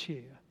to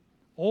cheer.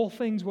 All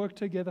things work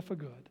together for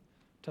good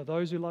to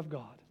those who love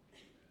God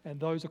and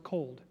those are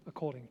called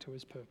according to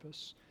His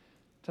purpose.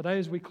 Today,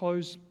 as we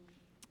close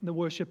the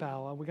worship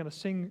hour, we're going to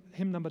sing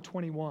hymn number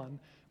 21.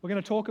 We're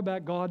going to talk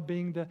about God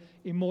being the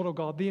immortal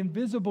God, the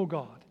invisible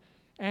God,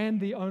 and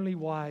the only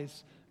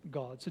wise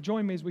God. So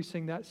join me as we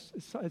sing that.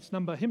 It's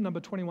hymn number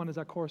 21 as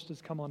our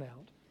choristers come on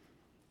out.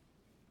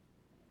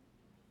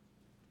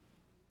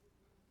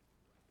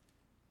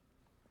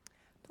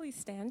 Please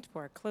stand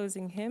for our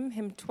closing hymn,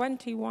 hymn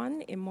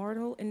 21,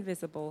 Immortal,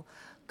 Invisible,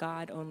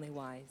 God Only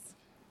Wise.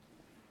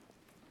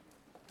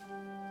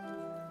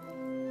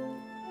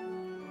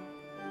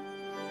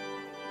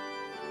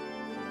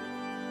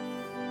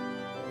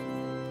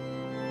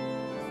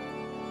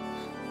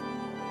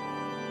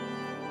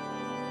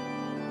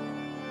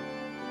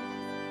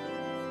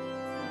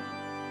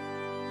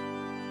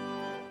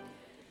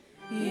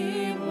 Yeah.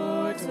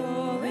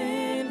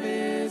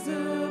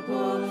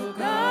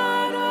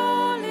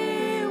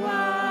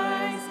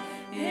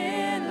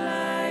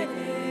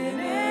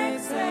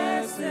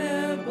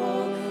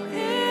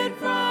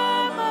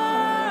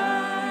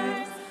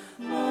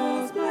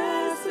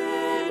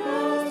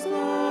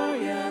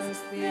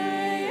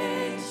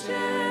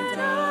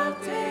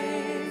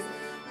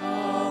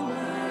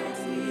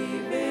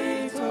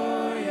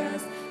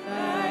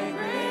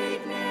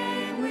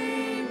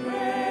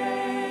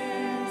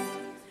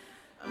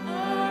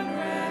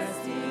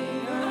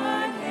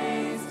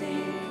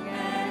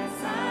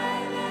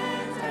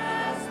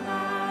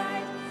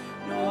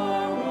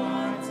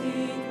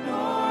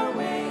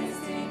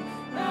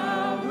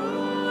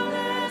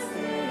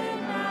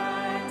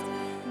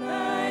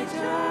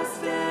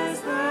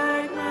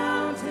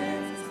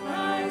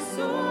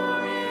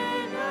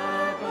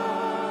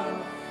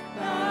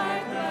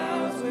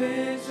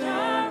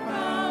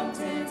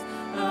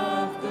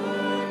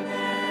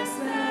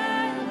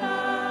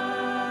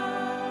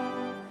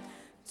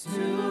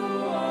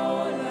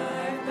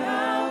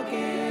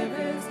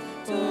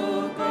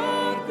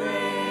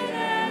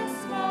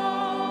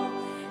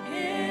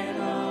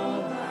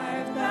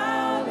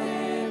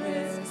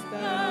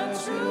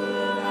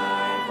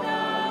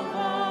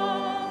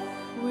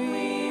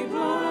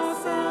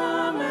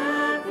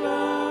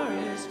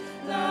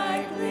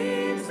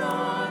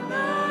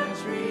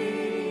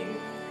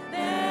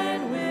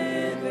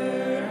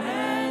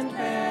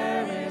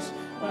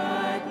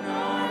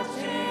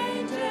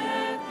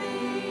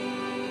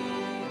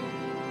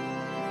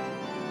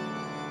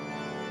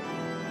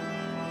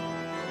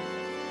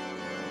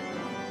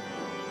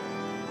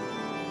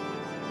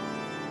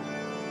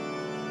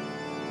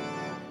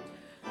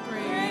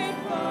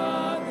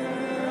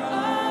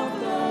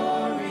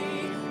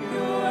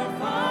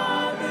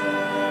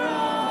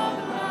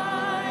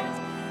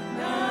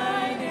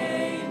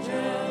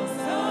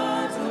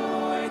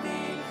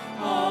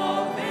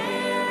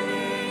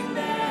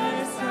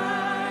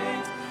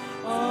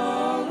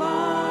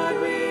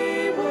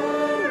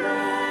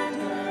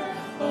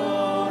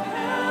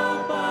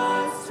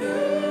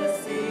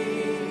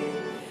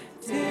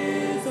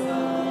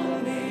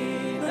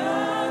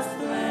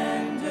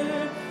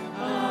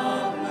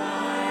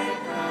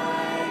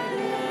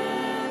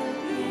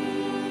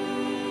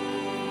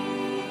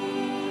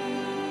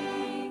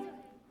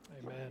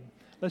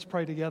 Let's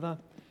pray together.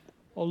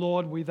 Oh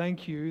Lord, we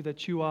thank you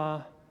that you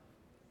are,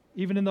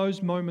 even in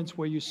those moments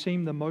where you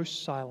seem the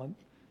most silent,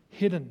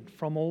 hidden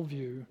from all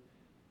view,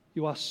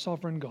 you are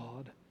sovereign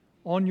God,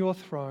 on your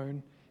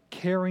throne,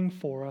 caring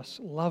for us,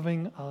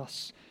 loving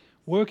us,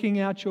 working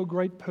out your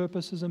great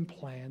purposes and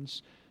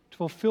plans to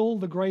fulfill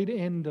the great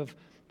end of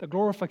the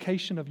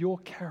glorification of your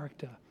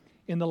character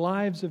in the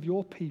lives of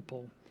your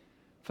people,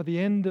 for the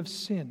end of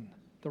sin,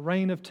 the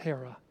reign of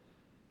terror,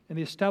 and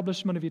the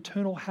establishment of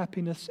eternal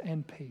happiness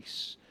and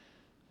peace.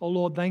 Oh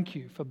Lord, thank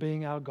you for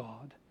being our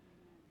God.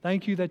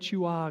 Thank you that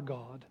you are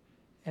God,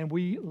 and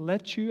we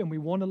let you, and we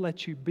want to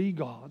let you be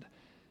God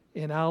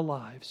in our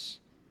lives.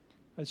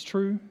 It's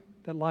true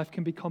that life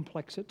can be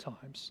complex at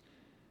times.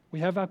 We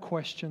have our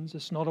questions.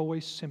 It's not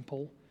always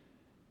simple.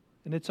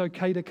 And it's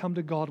okay to come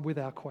to God with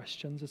our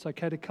questions. It's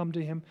okay to come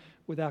to Him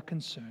with our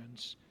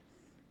concerns.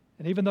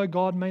 And even though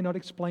God may not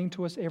explain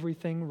to us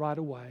everything right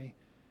away,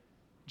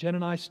 Jen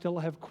and I still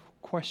have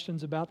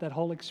questions about that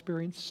whole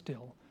experience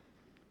still.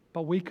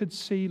 But we could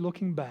see,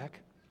 looking back,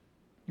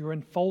 your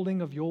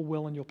unfolding of your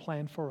will and your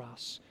plan for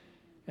us.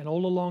 And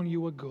all along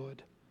you were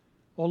good.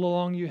 All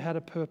along you had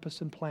a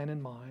purpose and plan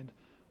in mind.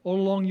 All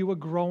along you were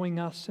growing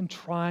us and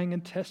trying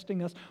and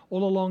testing us.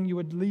 All along you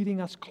were leading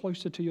us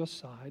closer to your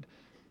side.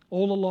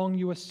 All along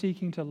you were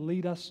seeking to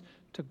lead us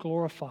to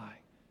glorify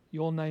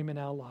your name in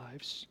our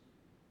lives.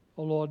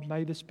 Oh Lord,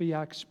 may this be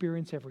our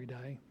experience every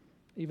day.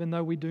 Even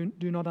though we do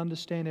not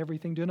understand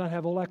everything, do not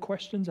have all our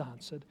questions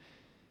answered,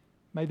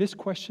 may this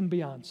question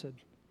be answered,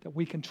 that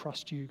we can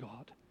trust you,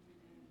 God,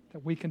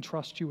 that we can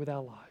trust you with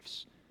our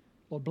lives.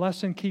 Lord,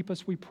 bless and keep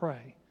us, we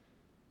pray,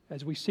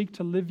 as we seek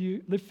to live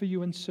for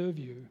you and serve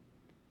you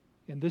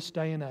in this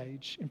day and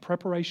age, in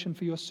preparation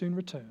for your soon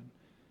return.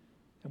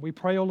 And we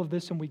pray all of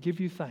this and we give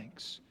you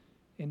thanks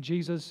in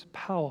Jesus'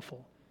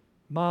 powerful,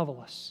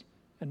 marvelous,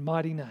 and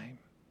mighty name.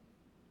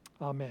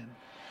 Amen.